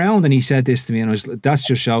one even around, and he said this to me, and that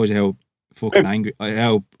just shows how fucking angry.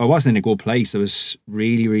 I wasn't in a good place. I was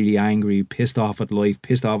really, really angry, pissed off at life,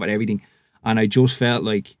 pissed off at everything, and I just felt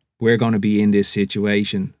like we're going to be in this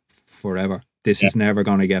situation forever. This is never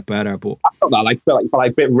going to get better. But I felt that, feel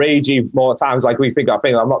like a bit ragey more times. Like I think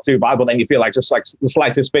I'm not too bad, but then you feel like just like the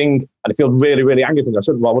slightest thing, and I feel really, really angry. I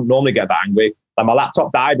wouldn't normally get that angry. Like my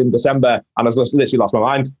laptop died in December, and I just literally lost my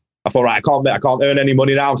mind. I thought, right, I can't earn any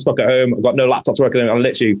money now. I'm stuck at home. I've got no laptops working. I'm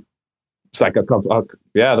literally. It's like a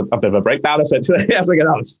bit of a breakdown essentially. I was like,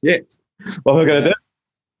 oh shit, what am I going to do?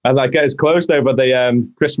 And like it's closed over the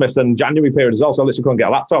Christmas and January period as well, so I literally couldn't get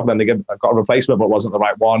a laptop. Then I got a replacement, but it wasn't the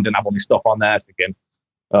right one. Didn't have all my stuff on there. Thinking,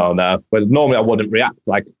 oh no. But normally I wouldn't react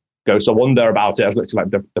like go so wonder about it. I was literally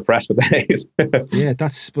like depressed for days. Yeah,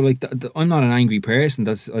 but like I'm not an angry person.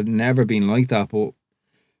 I've never been like that, but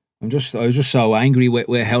I was just so angry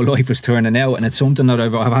with how life was turning out, and it's something that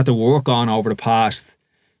I've had to work on over the past,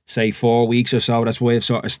 say, 4 weeks or so. That's why I've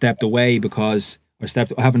sort of stepped away, because I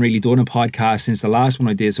haven't really done a podcast since the last one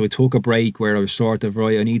I did. So I took a break where I was sort of,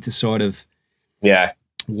 right, I need to sort of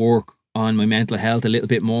work on my mental health a little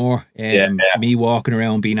bit more. Me walking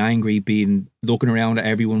around being angry, looking around at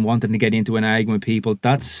everyone, wanting to get into an argument with people,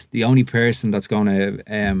 that's the only person that's going to,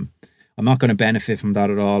 I'm not going to benefit from that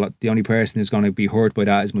at all. The only person who's going to be hurt by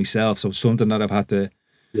that is myself. So something that I've had to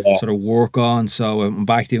sort of work on. So I'm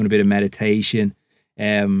back doing a bit of meditation.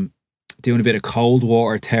 Doing a bit of cold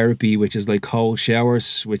water therapy, which is like cold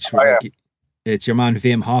showers, it's your man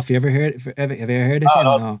Wim Hof. Have you ever heard of him?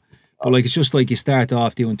 No. But like, it's just like you start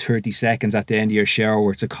off doing 30 seconds at the end of your shower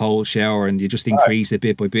where it's a cold shower, and you just increase it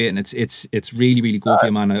bit by bit, and it's really, really good for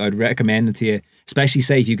you, man. I'd recommend it to you, especially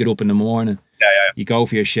say if you get up in the morning, you go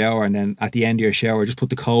for your shower, and then at the end of your shower, just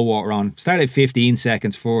put the cold water on. Start at 15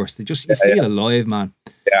 seconds first. You feel alive, man.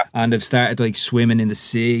 And I've started like swimming in the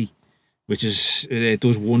sea, which it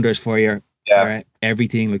does wonders for your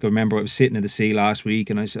everything. Like I remember I was sitting in the sea last week,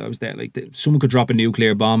 and I was there like, someone could drop a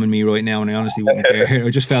nuclear bomb on me right now, and I honestly wouldn't care. I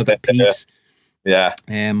just felt at peace.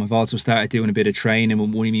 I've also started doing a bit of training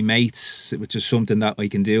with one of my mates, which is something that I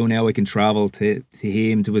can do now. I can travel to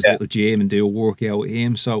him, to his little gym, and do a workout with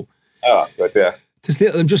him. So that's good.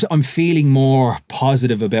 I'm feeling more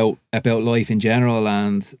positive about life in general,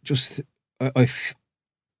 and just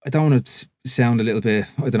I don't want to sound a little bit,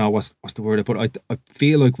 I don't know what's the word, but I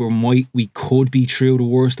feel like we could be through the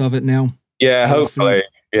worst of it now. Yeah, hopefully.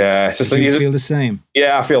 Yeah. It's just Do you feel the same?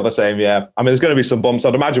 Yeah, I feel the same, yeah. I mean, there's going to be some bumps.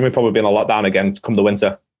 I'd imagine we'll probably be in a lockdown again come the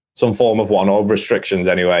winter. Some form of one, or restrictions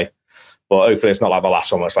anyway. But hopefully it's not like the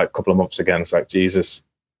last one, it's like a couple of months again. It's like, Jesus.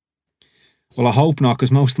 Well, I hope not,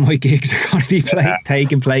 because most of my gigs are going to be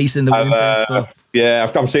taking place in the winter and stuff.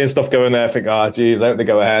 Yeah, I'm seeing stuff going there. I think, oh, geez, I hope they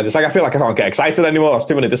go ahead. It's like, I feel like I can't get excited anymore. There's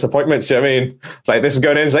too many disappointments. Do you know what I mean? It's like, this is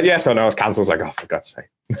going in. It's like, yes or no, it's cancelled. It's like, oh, for God's sake.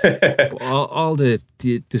 all the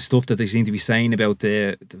stuff that they seem to be saying about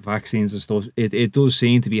the vaccines and stuff, it does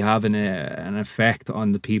seem to be having an effect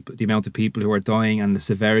on the amount of people who are dying, and the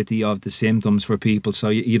severity of the symptoms for people. So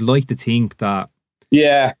you'd like to think that.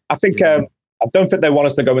 Yeah, I think. I don't think they want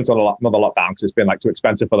us to go into another lockdown because it's been like too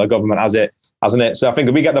expensive for the government, hasn't it? So I think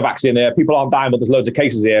if we get the vaccine here, people aren't dying, but there's loads of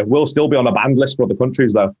cases here. We'll still be on a banned list for other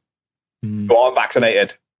countries, though, who aren't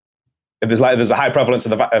vaccinated. If there's a high prevalence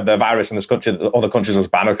of the virus in this country, other countries will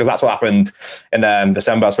ban it, because that's what happened in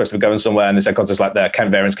December. I was supposed to be going somewhere, and they said, because it's like the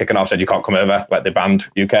Kent variant's kicking off, said you can't come over, like they banned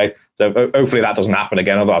UK. So hopefully that doesn't happen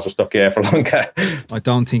again, otherwise we're stuck here for longer. I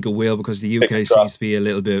don't think it will, because the UK seems to be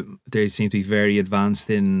they seem to be very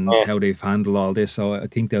advanced in how they've handled all this, so I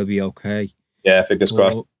think they'll be okay. Yeah, fingers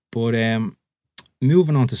crossed. But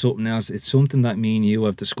moving on to something else, it's something that me and you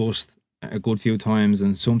have discussed a good few times,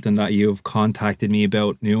 and something that you've contacted me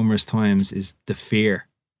about numerous times, is the fear.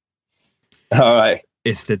 All right.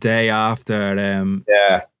 It's the day after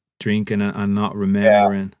drinking and not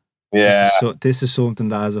remembering. Yeah. This is something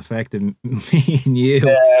that has affected me and you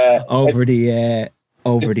over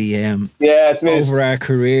our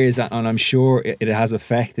careers, and I'm sure it has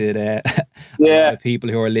affected a lot of people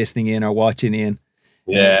who are listening in or watching in.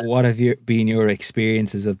 Yeah. What have been your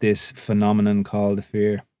experiences of this phenomenon called the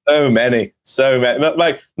fear? So many.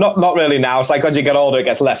 Like not really now. It's like as you get older, it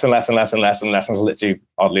gets less and less and less and less and less. It's literally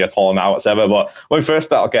oddly a tall now, whatever. But when we first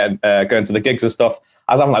started going to the gigs and stuff,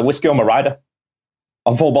 I was having like whiskey on my rider,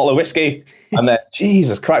 a full bottle of whiskey, and then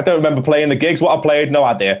Jesus Christ, I don't remember playing the gigs. What I played, no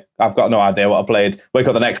idea. I've got no idea what I played. Wake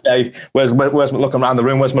up the next day, where's looking around the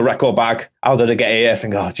room? Where's my record bag? How did I get here? I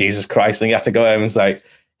think, oh Jesus Christ! And you had to go home. It's like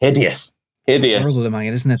hideous. Horrible,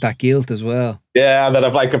 man, isn't it? That guilt as well. Yeah, and then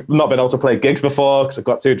I've not been able to play gigs before because I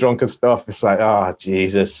got too drunk and stuff. It's like, oh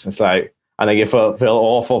Jesus! It's like, and then you feel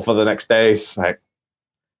awful for the next day. It's like,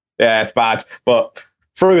 yeah, it's bad. But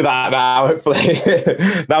through that now, hopefully,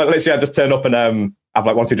 now literally I just turn up and have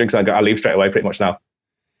like 1-2 drinks and I leave straight away, pretty much now.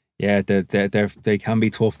 Yeah, they can be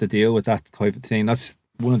tough to deal with that type of thing. That's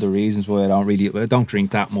one of the reasons why I don't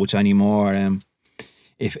drink that much anymore.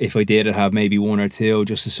 If I did, I'd have maybe 1 or 2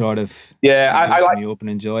 just to sort of I like me up and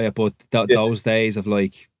enjoy it. But those days of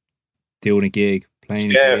like doing a gig,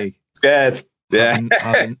 playing scared,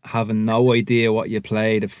 having no idea what you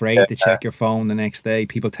played, afraid to check your phone the next day.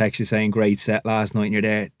 People text you saying great set last night, and you're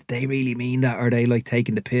there. Did they really mean that? Or are they like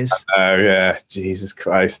taking the piss? Oh yeah, Jesus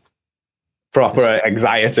Christ, proper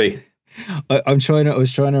anxiety. I was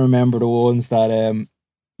trying to remember the ones that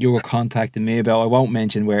you were contacting me about. I won't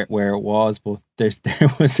mention where it was, but there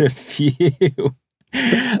was a few.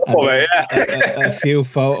 A few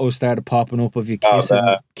photos started popping up of you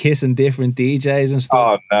kissing different DJs and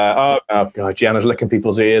stuff. Oh God, Gianna's licking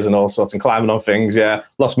people's ears and all sorts and climbing on things. Yeah,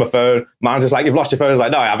 lost my phone. Man's just like, you've lost your phone. I was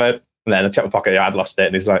like, no, I haven't. And then I checked my pocket. Yeah, I'd lost it.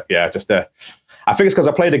 And he's like, yeah, just I think it's because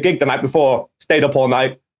I played a gig the night before, stayed up all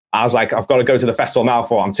night. I was like, I've got to go to the festival now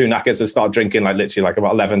for I'm too knackered to start drinking, like literally like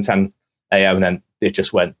about 11, 10 a.m. And then it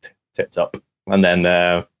just went tits up. And then,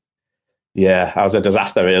 I was a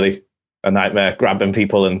disaster, really. A nightmare, grabbing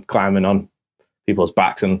people and climbing on people's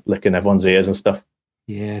backs and licking everyone's ears and stuff.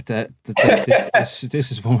 Yeah, this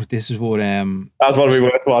is what that's one of the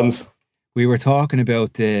worst ones. We were talking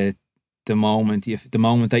about the moment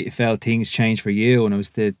that you felt things changed for you, and it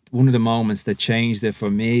was one of the moments that changed it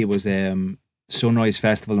for me was Sunrise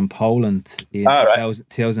Festival in Poland in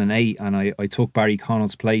 2008, and I took Barry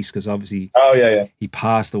Connell's place because obviously he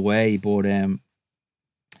passed away, but I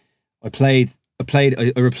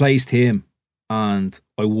replaced him and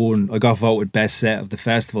I won. I got voted best set of the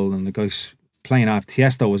festival, and the guys playing after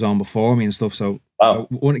Tiesto was on before me and stuff, so I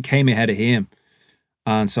came ahead of him.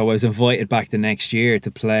 And so I was invited back the next year to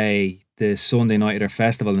play the Sunday night at their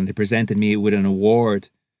festival, and they presented me with an award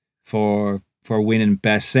for winning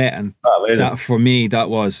best set, and that for me that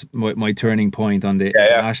was my turning point on the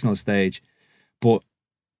international stage. But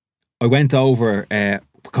I went over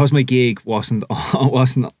because my gig I wasn't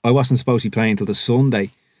supposed to be playing until the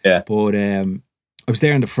Sunday. Yeah. But I was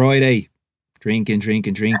there on the Friday, drinking.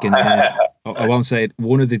 I won't say it.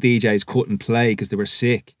 One of the DJs couldn't play because they were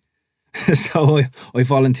sick, so I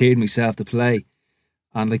volunteered myself to play.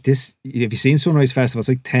 And like this, have you seen Sunrise Festival? It's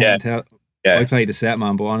like 10. Yeah. I played the set,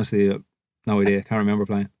 man, but honestly, no idea. Can't remember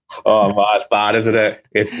playing. Oh, man, it's bad, isn't it?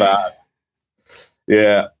 It's bad.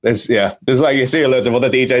 Yeah, there's like you see loads of other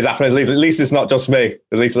DJs after. At least it's not just me.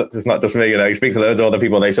 At least it's not just me. You know, you speak to loads of other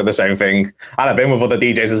people, they said the same thing. And I've been with other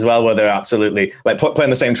DJs as well, where they're absolutely like playing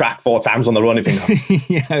the same track 4 times on the run. If you know.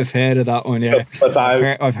 Yeah, I've heard of that one. Yeah,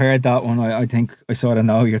 I've heard that one. I think I sort of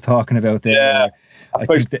know what you're talking about there. Yeah. I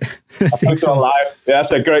think so. Live. Yeah,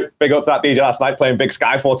 so great. Big up to that DJ last night playing Big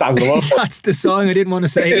Sky 4 times in the run. That's the song. I didn't want to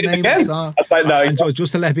say the name of the song. I was like, no. And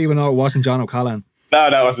just to let people know, it wasn't John O'Callaghan. No,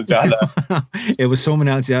 it wasn't John. No. It was someone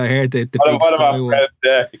else. Yeah, I heard the Big Sky one.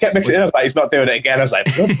 He kept mixing it in. I was like, he's not doing it again. I was like,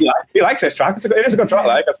 he likes this track. It is a good track.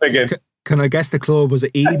 Like, I was thinking. Can I guess the club? Was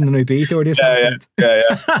it Eden and Ibiza or this? Yeah.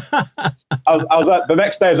 I was at the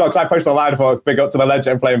next day as well, because I posted online for big up to the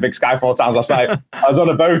legend playing Big Sky 4 times last night. I was on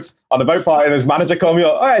a boat party, and his manager called me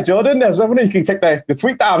up. Oh, yeah, Jordan, there's someone you can take the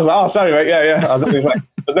tweet down. I was like, oh, sorry, mate. Yeah. I was like,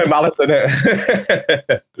 there's no malice in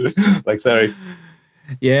it. Like, sorry.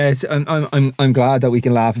 Yeah, I'm glad that we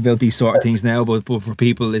can laugh about these sort of things now, but for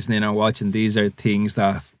people listening or watching, these are things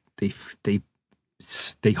that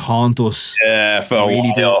they haunt us. Yeah, for a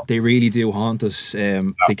while. They really do haunt us.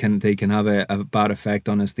 They can have a bad effect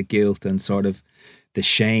on us, the guilt and sort of the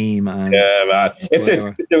shame. And man,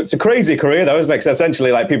 it's a crazy career though, isn't it? 'Cause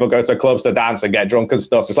essentially, like, people go to clubs to dance and get drunk and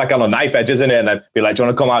stuff. So it's like on a knife edge, isn't it? And they'd be like, "Do you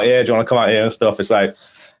want to come out here? Do you want to come out here?" and stuff. It's like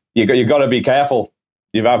you got to be careful.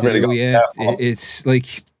 You've really got to be careful. It's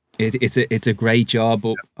like It's a great job,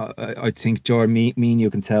 but I think, Jordan, me and you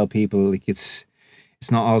can tell people like it's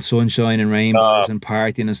not all sunshine and rainbows and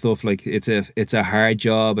partying and stuff. Like it's a hard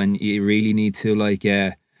job, and you really need to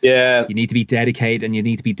you need to be dedicated and you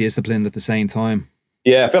need to be disciplined at the same time.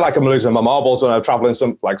 Yeah, I feel like I'm losing my marbles when I'm traveling.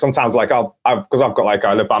 Sometimes like because I've got like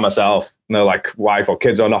I live by myself, no like wife or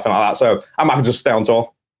kids or nothing like that. So I'm happy to just stay on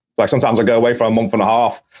tour. Like sometimes I go away for a month and a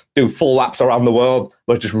half, do full laps around the world,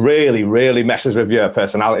 but it just really, really messes with your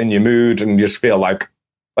personality and your mood, and you just feel like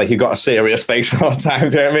you got a serious face all the time.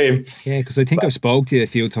 Do you know what I mean? Yeah, because I think I've spoke to you a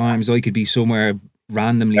few times. I could be somewhere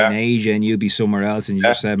randomly in Asia and you'd be somewhere else, and you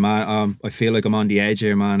just said, man, I feel like I'm on the edge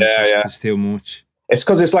here, man. It's too much. It's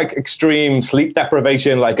because it's like extreme sleep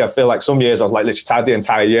deprivation. Like I feel like some years I was like literally tired the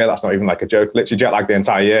entire year. That's not even like a joke. Literally jet lag the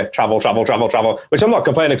entire year. Travel. Which I'm not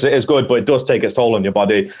complaining because it is good, but it does take its toll on your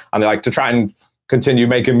body. And like to try and continue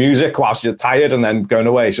making music whilst you're tired and then going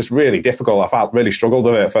away, it's just really difficult. I felt really struggled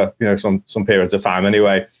with it for some periods of time.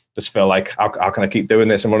 Anyway, just feel like how can I keep doing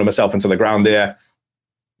this and running myself into the ground here?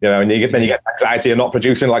 And you get anxiety and not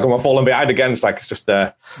producing, like I'm falling behind again. It's like it's just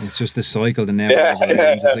the cycle that never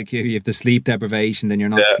ends. It's like you have the sleep deprivation, then you're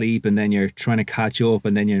not sleeping, then you're trying to catch up,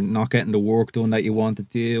 and then you're not getting the work done that you want to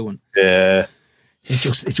do, and it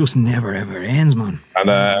just never ever ends, man. And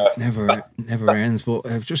never ends.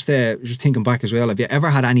 But just thinking back as well, have you ever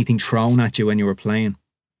had anything thrown at you when you were playing?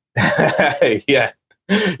 Yeah,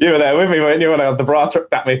 you were there with me, weren't you, when I had the bra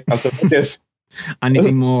chucked at me?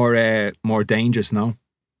 Anything more dangerous? No.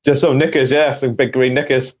 Just some knickers, some big green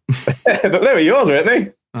knickers. They were yours, weren't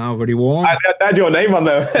they? Oh, were they warm? I had your name on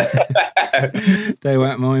them. They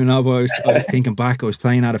weren't mine. No, but I was thinking back. I was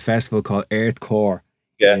playing at a festival called Earthcore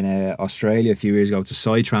in Australia a few years ago. It's a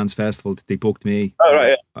Psytrance festival that they booked me. Oh, right,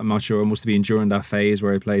 yeah. I'm not sure. It must have been during that phase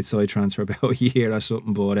where I played Psytrance for about a year or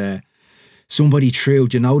something. But somebody threw,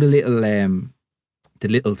 do you know the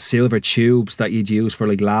little silver tubes that you'd use for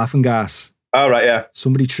like laughing gas? Oh, right, yeah.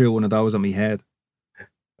 Somebody threw one of those on my head.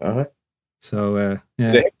 Uh-huh. So,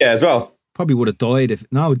 yeah, as well. Probably would have died if...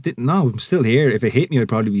 No, I'm still here. If it hit me, I'd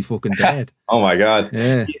probably be fucking dead. Oh, my God.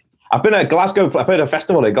 Yeah. I've been at Glasgow. I played a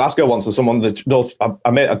festival in Glasgow once, and someone...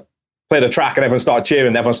 I played a track, and everyone started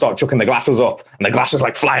cheering, everyone started chucking the glasses up, and the glasses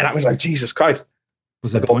like flying at me. It's like, Jesus Christ.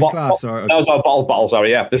 Was it a point glass? Or... No, it was a bottle, sorry,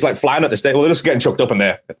 yeah. It's like flying at the stage. Well, they're just getting chucked up in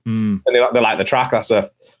there. And they like the track. That's a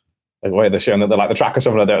way they're showing that they like the track or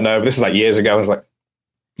something. I don't know. But this is like years ago. I was like...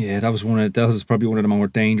 Yeah, that was probably one of the more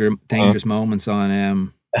dangerous moments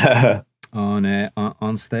on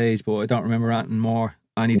stage. But I don't remember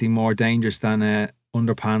anything more dangerous than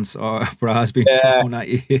underpants or bras being thrown at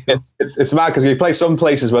you. It's mad because you play some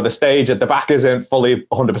places where the stage at the back isn't fully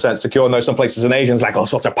 100% secure, and there's some places in Asia, it's like all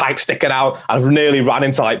sorts of pipes sticking out. I've nearly ran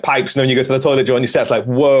into like pipes, and then you go to the toilet during your set, it's like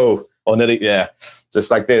whoa, or nearly Just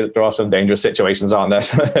like there are some dangerous situations, aren't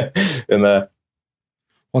there? In there.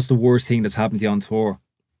 What's the worst thing that's happened to you on tour?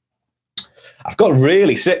 I've got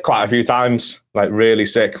really sick quite a few times, like really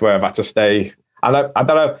sick, where I've had to stay. And I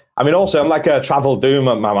don't know. I mean, also, I'm like a travel doom,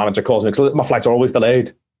 my manager calls me, because my flights are always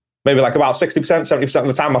delayed. Maybe like about 60%, 70% of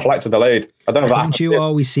the time, my flights are delayed. I don't know. Don't you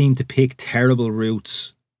always seem to pick terrible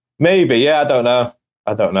routes? Maybe, yeah. I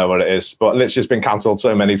don't know what it is, but it's just been cancelled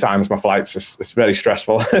so many times. My flights, it's really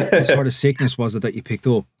stressful. What sort of sickness was it that you picked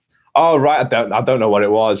up? Oh, right. I don't know what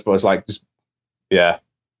it was, but it's like,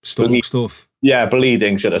 stomach stuff. Yeah,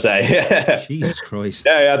 bleeding, should I say? Jesus Christ.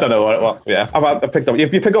 Yeah, I don't know what it was. Yeah, I picked up. You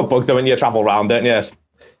pick up bugs when you travel around, don't you? Yes.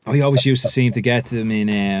 I always used to seem to get them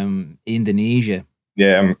in Indonesia.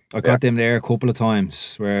 Yeah, I got them there a couple of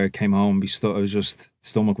times where I came home.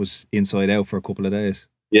 Stomach was inside out for a couple of days.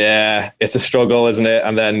 Yeah, it's a struggle, isn't it?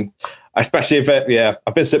 And then, especially if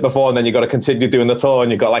I've been sick before, and then you got to continue doing the tour,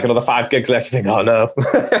 and you've got like another 5 gigs left. You think, oh no,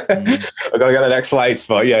 I've got to get the next flights.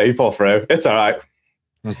 But yeah, you pull through. It's all right.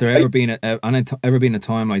 Has there ever been a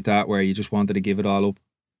time like that where you just wanted to give it all up?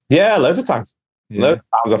 Yeah, loads of times. Yeah. Loads of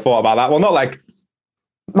times I thought about that. Well, not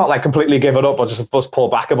like completely give it up or just pull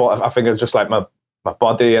back a bit. I think it's just like my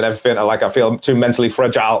body and everything. I feel too mentally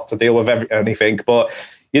fragile to deal with anything. But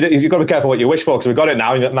you've got to be careful what you wish for, because we've got it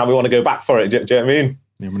now, and now we want to go back for it. Do you know what I mean?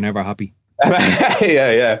 Yeah, we're never happy.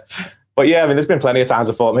 Yeah. But yeah, I mean, there's been plenty of times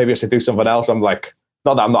I thought maybe I should do something else. I'm like,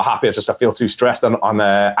 not that I'm not happy, it's just I feel too stressed and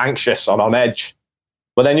anxious and on edge.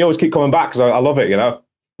 But then you always keep coming back because I love it, you know.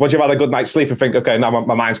 Once you've had a good night's sleep and think, okay, now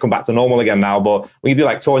my mind's come back to normal again now. But when you do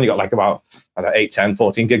like touring, you got like about 8, 10,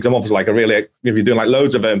 14 gigs a month. It's like if you're doing like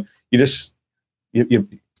loads of them, it's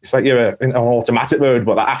like you're in an automatic mode.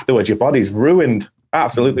 But afterwards, your body's ruined,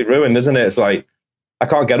 absolutely ruined, isn't it? It's like, I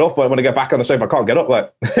can't get up. But when I get back on the sofa, I can't get up.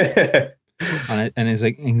 Like, and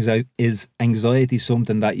is anxiety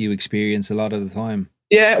something that you experience a lot of the time?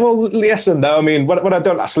 Yeah, well, yes and no. I mean, when I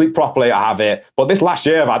don't sleep properly, I have it. But this last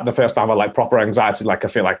year, I've had the first time I had like proper anxiety. Like I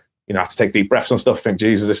feel like, I have to take deep breaths and stuff. Think,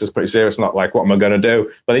 Jesus, this is pretty serious. Not like, what am I going to do?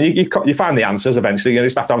 But then you find the answers eventually. You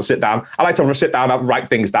just have to sit down. I like to sit down and write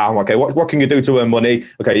things down. Okay, what can you do to earn money?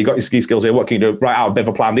 Okay, you got your ski skills here. What can you do? Write out a bit of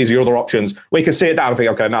a plan. These are your other options. Well, you can sit it down and think,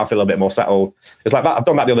 okay, now I feel a bit more settled. It's like that. I've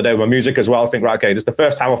done that the other day with my music as well. I think, right, okay, this is the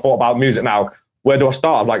first time I thought about music now. Where do I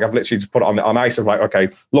start? I've literally just put it on ice of like, okay,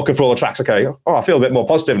 looking for all the tracks. Okay, I feel a bit more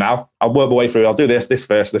positive now. I'll work my way through. I'll do this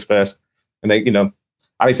first. And then,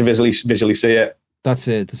 I need to visually see it. That's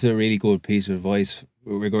a really good piece of advice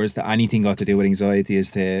with regards to anything got to do with anxiety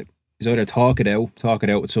is either talk it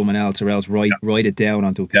out with someone else, or else write it down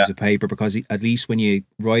onto a piece of paper, because at least when you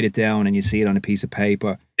write it down and you see it on a piece of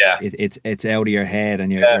paper, it's out of your head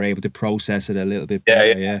and you're able to process it a little bit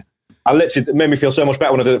better. I literally, it made me feel so much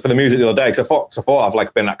better when I did it for the music the other day, because I thought I've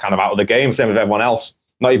like been that kind of out of the game, same with everyone else,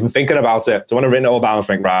 not even thinking about it. So when I've written it all down, I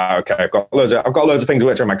think, right, okay, I've got loads of things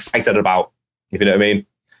which I'm excited about, if you know what I mean,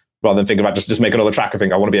 rather than thinking about just make another track. I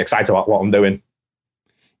think I want to be excited about what I'm doing.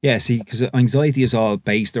 Yeah, see, because anxiety is all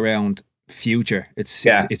based around future. It's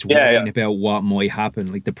worrying about what might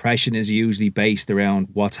happen. Like depression is usually based around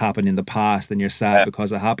what's happened in the past, and you're sad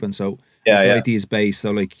because it happened. So anxiety is based.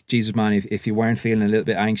 So like, Jesus, man, if you weren't feeling a little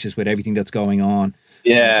bit anxious with everything that's going on,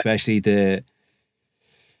 especially the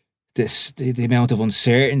amount of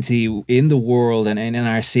uncertainty in the world and in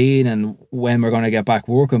our scene, and when we're going to get back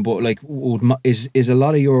working, but like, is a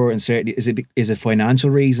lot of your uncertainty, is it financial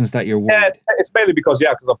reasons that you're worried? Yeah, it's mainly because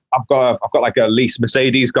I've got like a leased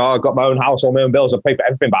Mercedes car, I've got my own house, all my own bills, I pay for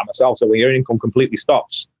everything by myself. So when your income completely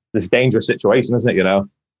stops, it's a dangerous situation, isn't it?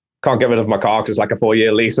 Can't get rid of my car because it's like a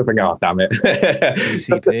 4-year lease. I think, oh, damn it.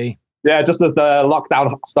 Just as the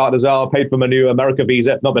lockdown started as well, I paid for my new America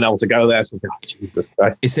visa, not been able to go there. So, Jesus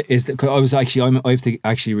Christ. I have to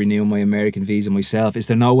actually renew my American visa myself. Is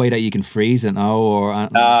there no way that you can freeze it now?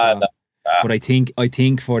 No. But I think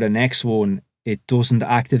for the next one, it doesn't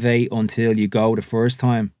activate until you go the first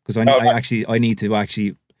time. Because I need to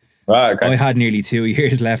actually. Right, okay. I had nearly 2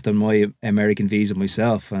 years left on my American visa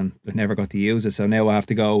myself, and I never got to use it. So now I have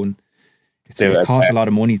to go, and it costs a lot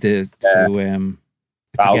of money to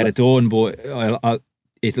get it done. But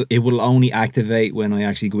it will only activate when I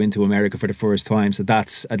actually go into America for the first time. So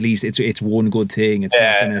that's, at least it's one good thing. It's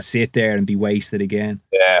not going to sit there and be wasted again.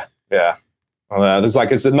 Yeah. Well,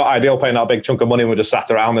 it's not ideal paying that big chunk of money and we just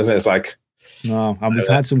sat around, isn't it? It's like. No, and we've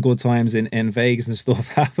had some good times in Vegas and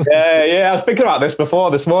stuff. Yeah. I was thinking about this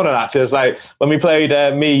this morning, actually. It's like when we played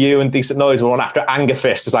me, you, and Decent Noise, we were on after Anger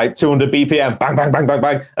Fist. It's like 200 BPM, bang, bang, bang, bang,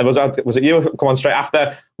 bang. And was it you? Come on, straight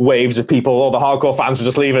after. Waves of people, all the hardcore fans were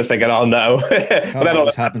just leaving us thinking, oh no. That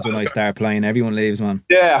always happens when I start playing. Everyone leaves, man.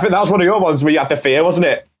 Yeah, I think that was one of your ones where you had the fear, wasn't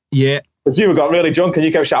it? Yeah. Because you got really drunk and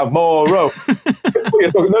you kept shouting, more rope.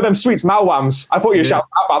 Them sweets, Malwams. I thought you were shouting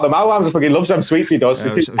about the Malwams. I fucking love them sweets he does.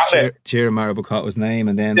 Cheering Marabou was name,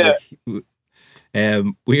 and then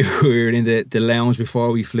we were in the lounge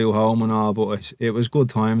before we flew home and all, but it was good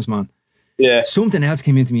times, man. Yeah. Something else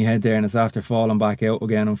came into my head there, and it's after falling back out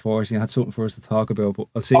again, unfortunately. I had something for us to talk about, but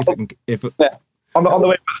I'll see if we can... On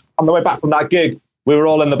the way back from that gig, we were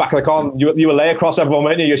all in the back of the con. You were lay across everyone,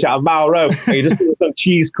 weren't you? You shouted, Mauro, and you just did some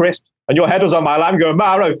cheese crisp. And your head was on my lap going,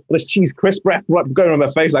 Mauro, this cheese crisp breath going on my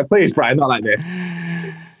face. Like, please, Brian, not like this.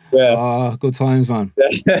 Yeah. Oh, good times, man.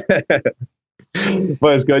 But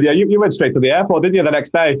it's good. Yeah, you went straight to the airport, didn't you, the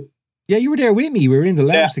next day? Yeah, you were there with me. We were in the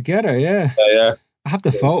lounge together, yeah. Yeah. I have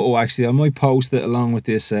the photo, actually. I might post it along with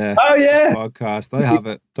this podcast. I have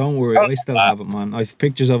it. Don't worry. I still have it, man. I have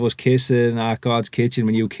pictures of us kissing at God's Kitchen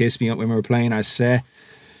when you kissed me up when we were playing our set.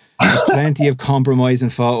 There's plenty of compromising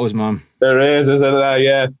photos, man. There is, isn't there?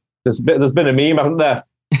 Yeah. There's been a meme, hasn't there?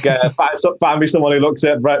 Find me someone who looks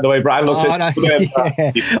at the way Brian looks at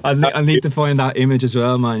it. I need to find that image as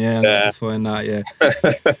well, man. Yeah, I need to find that, yeah.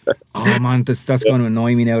 Oh, man, that's going to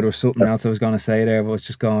annoy me now. There was something else I was going to say there, but it's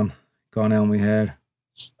just gone out of my head.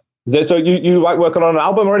 So you like working on an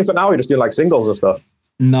album or anything now? Or you just do like singles and stuff?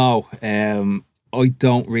 No, I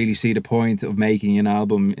don't really see the point of making an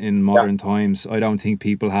album in modern times. I don't think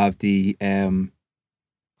people have the...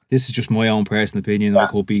 this is just my own personal opinion. I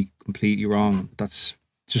could be completely wrong. That's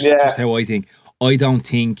just how I think. I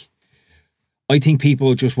think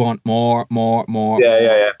people just want more.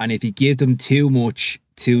 Yeah. And if you give them too much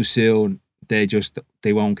too soon, they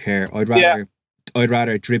won't care. I'd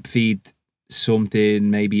rather drip feed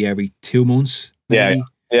something maybe every 2 months. Maybe.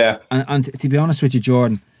 Yeah. And to be honest with you,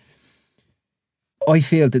 Jordan, I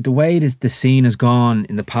feel that the way that the scene has gone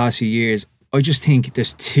in the past few years, I just think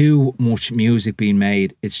there's too much music being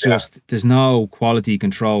made. It's just, there's no quality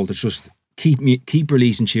control. There's just keep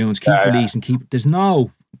releasing tunes, keep. There's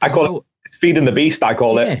no. I call it feeding the beast. I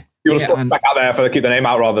call it. You want to stuff back out there for keep the name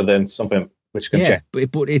out rather than something which can change.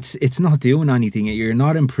 But it's not doing anything. You're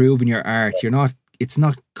not improving your art. It's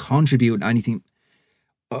not contributing anything.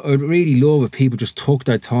 I'd really love if people just took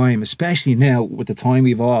their time, especially now with the time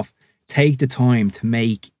we've off. Take the time to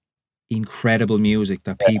make incredible music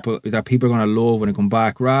that people are going to love when they come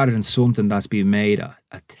back, rather than something that's been made a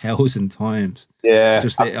 1,000 times. Yeah,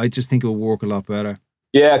 I just think it would work a lot better.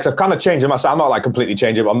 Yeah, because I've kind of changed it myself. I'm not like completely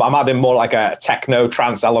changing it. I'm adding more like a techno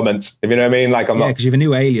trance element, if you know what I mean. Like because you have a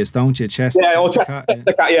new alias, don't you? Chester Cat.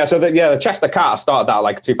 Yeah. So the Chester Cat, I started that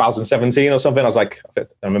like 2017 or something. I was like,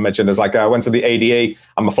 I mentioned there's like I went to the ADE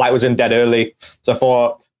and my flight was in dead early, so I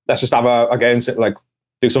thought let's just have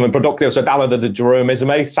do something productive. So I downloaded the Jerome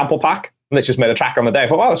Isma sample pack and let's just made a track on the day. I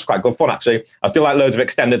thought, well, that's quite good fun actually. I was doing like loads of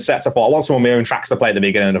extended sets. I thought I want some of my own tracks to play at the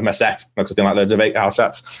beginning of my set because I was doing like loads of 8-hour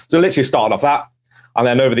sets. So I literally started off that. And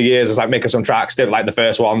then over the years, I was like making some tracks, did like the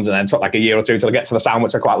first ones, and then took like a year or two till I get to the sound,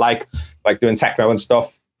 which I quite like doing techno and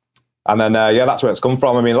stuff. And then, that's where it's come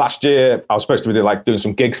from. I mean, last year, I was supposed to be doing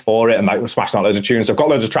some gigs for it and like smashing out loads of tunes. So I've got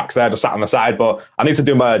loads of tracks there just sat on the side, but I need to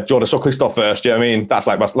do my Jordan Suckley stuff first. You know what I mean? That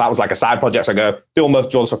was like a side project. So I go do all my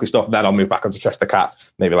Jordan Suckley stuff, and then I'll move back onto Chester Cat,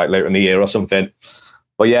 maybe like later in the year or something.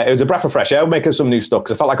 But yeah, it was a breath of fresh air making some new stuff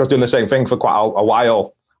because I felt like I was doing the same thing for quite a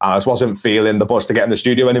while. I just wasn't feeling the buzz to get in the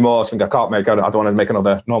studio anymore. I was thinking I don't want to make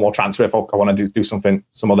another normal trance riff. I want to do something,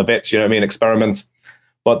 some other bits, you know what I mean? Experiment.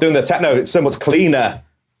 But doing the techno, it's so much cleaner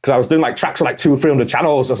because I was doing like tracks with like 200 or 300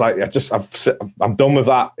 channels. I was like, I'm done with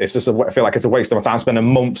that. It's just, I feel like it's a waste of my time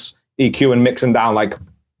spending months EQ and mixing down like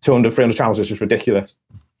 200, 300 channels. It's just ridiculous.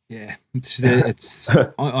 Yeah.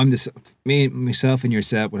 Myself and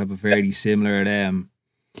yourself would have a very similar,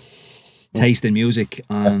 taste in music,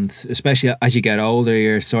 and especially as you get older,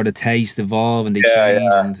 your sort of taste evolve and they change.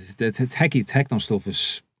 And the techno stuff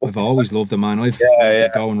is, I've always loved it, man. I've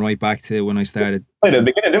going right back to when I started. At the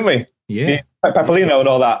beginning, didn't we? Yeah, Pepperino and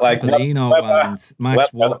all that, like Pepperino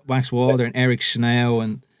and Max Walder and Eric Schnell,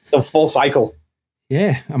 and it's the full cycle.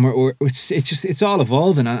 Yeah, and it's all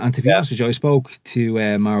evolving. And to be honest with you, I spoke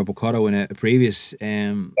to Mauro Bocotto in a previous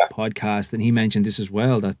podcast, and he mentioned this as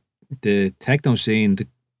well, that the techno scene,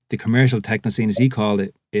 the commercial techno scene, as he called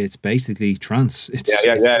it, it's basically trance. It's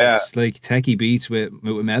like techie beats with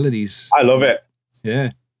melodies. I love it. Yeah.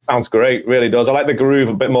 Sounds great. Really does. I like the groove,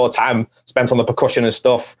 a bit more time spent on the percussion and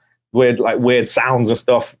stuff, weird sounds and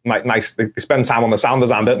stuff. Like nice. They spend time on the sound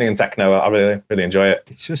design, don't they, in techno? I really, really enjoy it.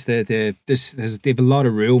 It's just they have a lot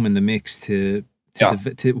of room in the mix to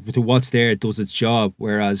what's there. It does its job.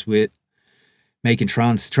 Whereas with making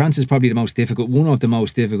trance is probably one of the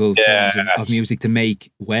most difficult forms of music to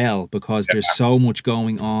make well, because there's so much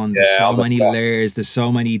going on. There's so many layers. There's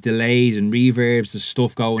so many delays and reverbs. There's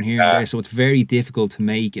stuff going here and there. So it's very difficult to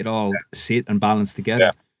make it all sit and balance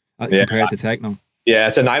together compared to techno. Yeah,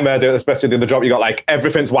 it's a nightmare, especially the drop. You got like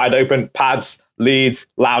everything's wide open, pads, leads,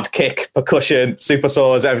 loud kick, percussion, super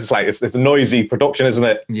saws. Everything's like it's a noisy production, isn't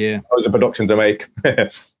it? Yeah, it's a production to make.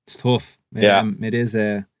 It's tough. It is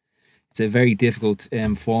it's a very difficult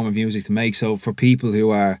form of music to make. So for people who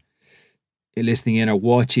are listening in or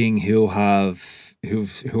watching, who are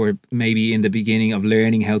maybe in the beginning of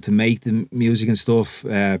learning how to make the music and stuff,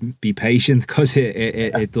 be patient, because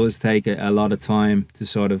it does take a lot of time to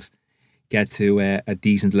sort of get to a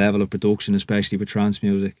decent level of production, especially with trance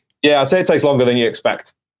music. Yeah, I'd say it takes longer than you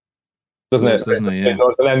expect. Doesn't it? Yeah.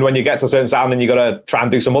 And then when you get to a certain sound, then you got to try and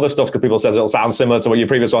do some other stuff because people says it'll sound similar to what your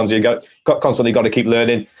previous ones. You constantly got to keep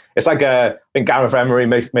learning. It's like I think Gareth Emery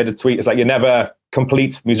made a tweet. It's like you never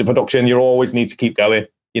complete music production. You always need to keep going.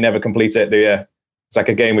 You never complete it, do you? It's like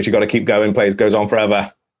a game which you got to keep going. Goes on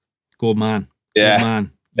forever. Good man. Yeah. Good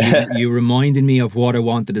man. You reminded me of what I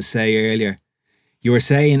wanted to say earlier. You were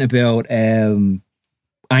saying about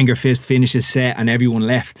Anger Fist finished his set and everyone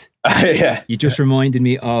left. Yeah. You just reminded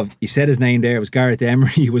me of, you said his name there, it was Gareth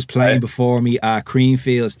Emery. He was playing before me at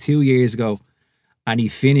Creamfields 2 years ago, and he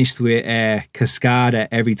finished with Cascada,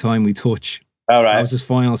 Every Time We Touch. All right. That was his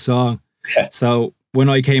final song. Yeah. So when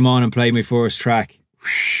I came on and played my first track,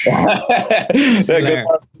 they're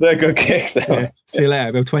good kicks. Yeah. See you later.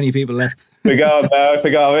 About 20 people left.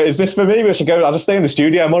 Forgot. Is this for me? We should go. I'll just stay in the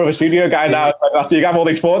studio. I'm more of a studio guy now. It's like, after you have all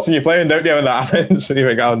these sports and you're playing, don't you? When that happens, you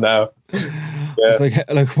think, oh no. Yeah. It's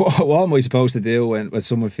like what am I supposed to do when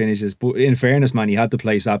someone finishes? But in fairness, man, he had the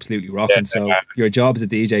place absolutely rocking. So your job as a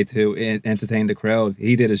DJ to entertain the crowd.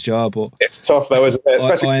 He did his job, but it's tough though, isn't it?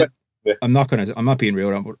 Especially I'm not being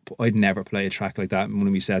real. I'd never play a track like that in one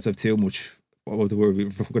of my sets. I've too much the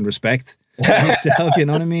word fucking respect myself. You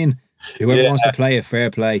know what I mean? Whoever wants to play it, fair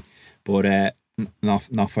play. But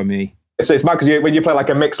not for me. It's mad because when you play like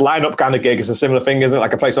a mixed lineup kind of gig, it's a similar thing, isn't it?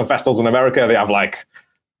 Like I play some festivals in America, they have like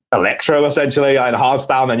electro essentially and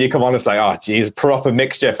hardstyle, and then you come on and it's like, oh geez, proper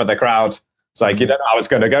mixture for the crowd. It's like you don't know how it's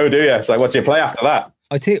going to go, do you? It's like, what do you play after that?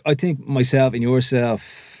 I think myself and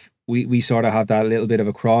yourself, we sort of have that little bit of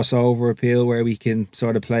a crossover appeal where we can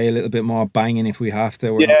sort of play a little bit more banging if we have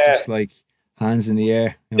to. We're not just like hands in the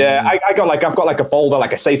air. You know I've got like a folder,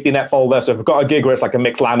 like a safety net folder. So if I've got a gig where it's like a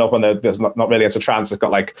mixed lineup and there's not really into trance, it's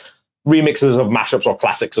got like remixes of mashups or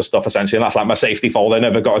classics or stuff essentially, and that's like my safety folder. I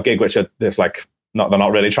never got a gig which there's like they're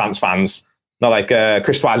not really trance fans. Not like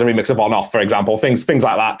Chris Schweizer remix of On Off, for example. Things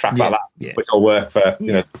like that, tracks like that, which will work for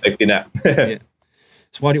safety net.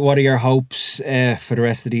 So what are your hopes for the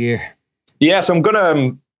rest of the year? Yeah, so I'm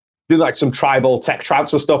gonna do like some tribal tech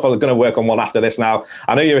trance and stuff. I'm gonna work on one after this now.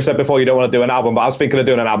 I know you said before you don't want to do an album, but I was thinking of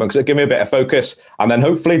doing an album because it'd give me a bit of focus, and then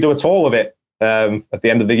hopefully do a tour of it at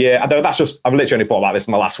the end of the year. I've literally only thought about this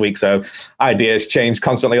in the last week, so ideas change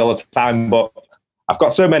constantly all the time, but I've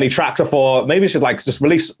got so many tracks. I thought maybe I should like just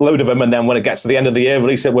release a load of them, and then when it gets to the end of the year,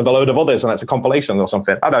 release it with a load of others, and it's a compilation or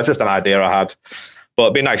something. I don't know, it's just an idea I had, but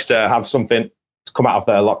it'd be nice to have something to come out of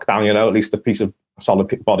the lockdown. At least a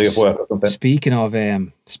solid body of work or something. Speaking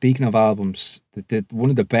of albums, one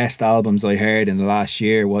of the best albums I heard in the last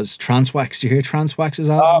year was Transwax. Did you hear Transwax's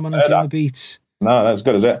album on Juno Beats? No, that's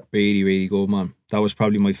good, is it? Really, really good, man. That was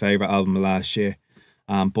probably my favourite album of last year.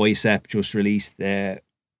 Bicep just released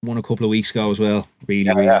one a couple of weeks ago as well.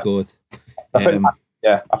 Really good. I think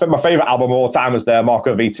my favourite album of all time is the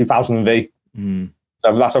Marco V 2000V.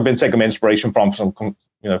 So that's I've been taking my inspiration from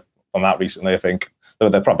that recently. I think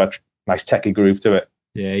the proper nice techie groove to it.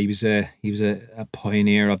 Yeah, he was a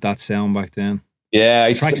pioneer of that sound back then. Yeah,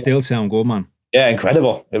 the tracks still sound good, man. Yeah,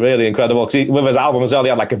 incredible. Really incredible. With his album as well, he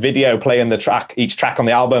had like a video playing each track on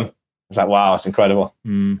the album. It's like, wow, it's incredible.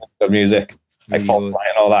 Good music, like False Light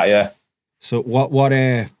and all that. Yeah. So what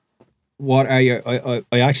are your?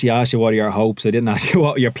 I actually asked you what are your hopes. I didn't ask you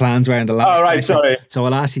what your plans were in the last. Oh right, question. Sorry. So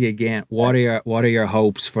I'll ask you again. What are your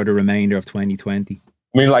hopes for the remainder of 2020?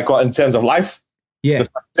 I mean, like what in terms of life? Yeah.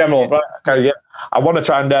 Just general. Right? Okay, yeah. I want to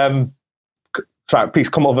try and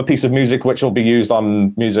come up with a piece of music which will be used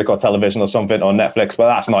on music or television or something or Netflix, but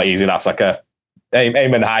that's not easy. That's like a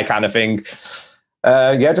aiming high kind of thing.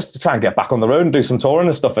 Just to try and get back on the road and do some touring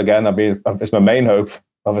and stuff again. It's my main hope,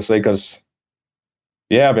 obviously, because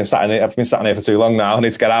I've been sat in here for too long now. I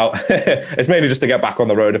need to get out. It's mainly just to get back on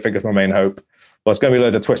the road. I think it's my main hope. But it's going to be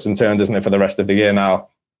loads of twists and turns, isn't it, for the rest of the year now?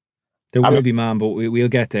 There will be, man, but we'll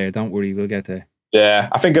get there. Don't worry, we'll get there. Yeah,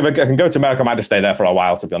 I think if I can go to America, I might just stay there for a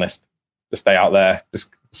while, to be honest. Just stay out there, just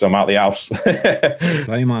so I'm out the house.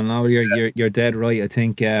 Right, man. No, you're dead right. I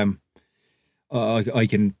think I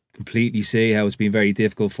can completely see how it's been very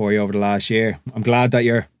difficult for you over the last year. I'm glad that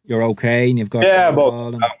you're okay and you've got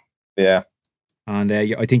And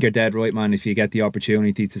I think you're dead right, man. If you get the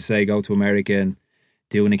opportunity to say go to America and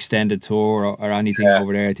do an extended tour or anything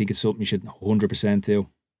over there, I think it's something you should 100% do.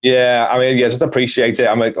 Yeah, I mean, just appreciate it.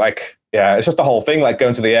 It's just the whole thing, like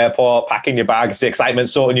going to the airport, packing your bags, the excitement,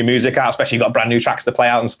 sorting your music out, especially you've got brand new tracks to play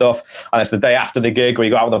out and stuff. And it's the day after the gig where you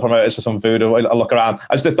go out with the promoters for some food or a look around.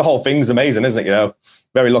 The whole thing's amazing, isn't it?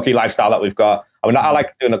 Very lucky lifestyle that we've got. I mean, I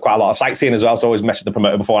like doing quite a lot of sightseeing as well. So I always message the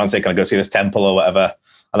promoter before and say, can I go see this temple or whatever?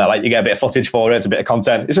 And you get a bit of footage for it. It's a bit of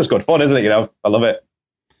content. It's just good fun, isn't it? I love it.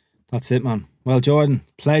 That's it, man. Well, Jordan,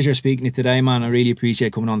 pleasure speaking to you today, man. I really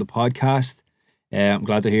appreciate coming on the podcast. I'm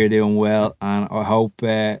glad to hear you're doing well, and I hope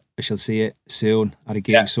I shall see you soon at a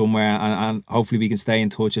gig somewhere, and hopefully we can stay in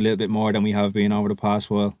touch a little bit more than we have been over the past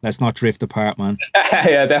while. Let's not drift apart, man.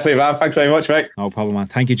 Yeah, definitely, man. Thanks very much, mate. No problem, man.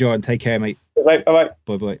 Thank you, Jordan. Take care, mate. Bye-bye.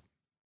 Bye-bye.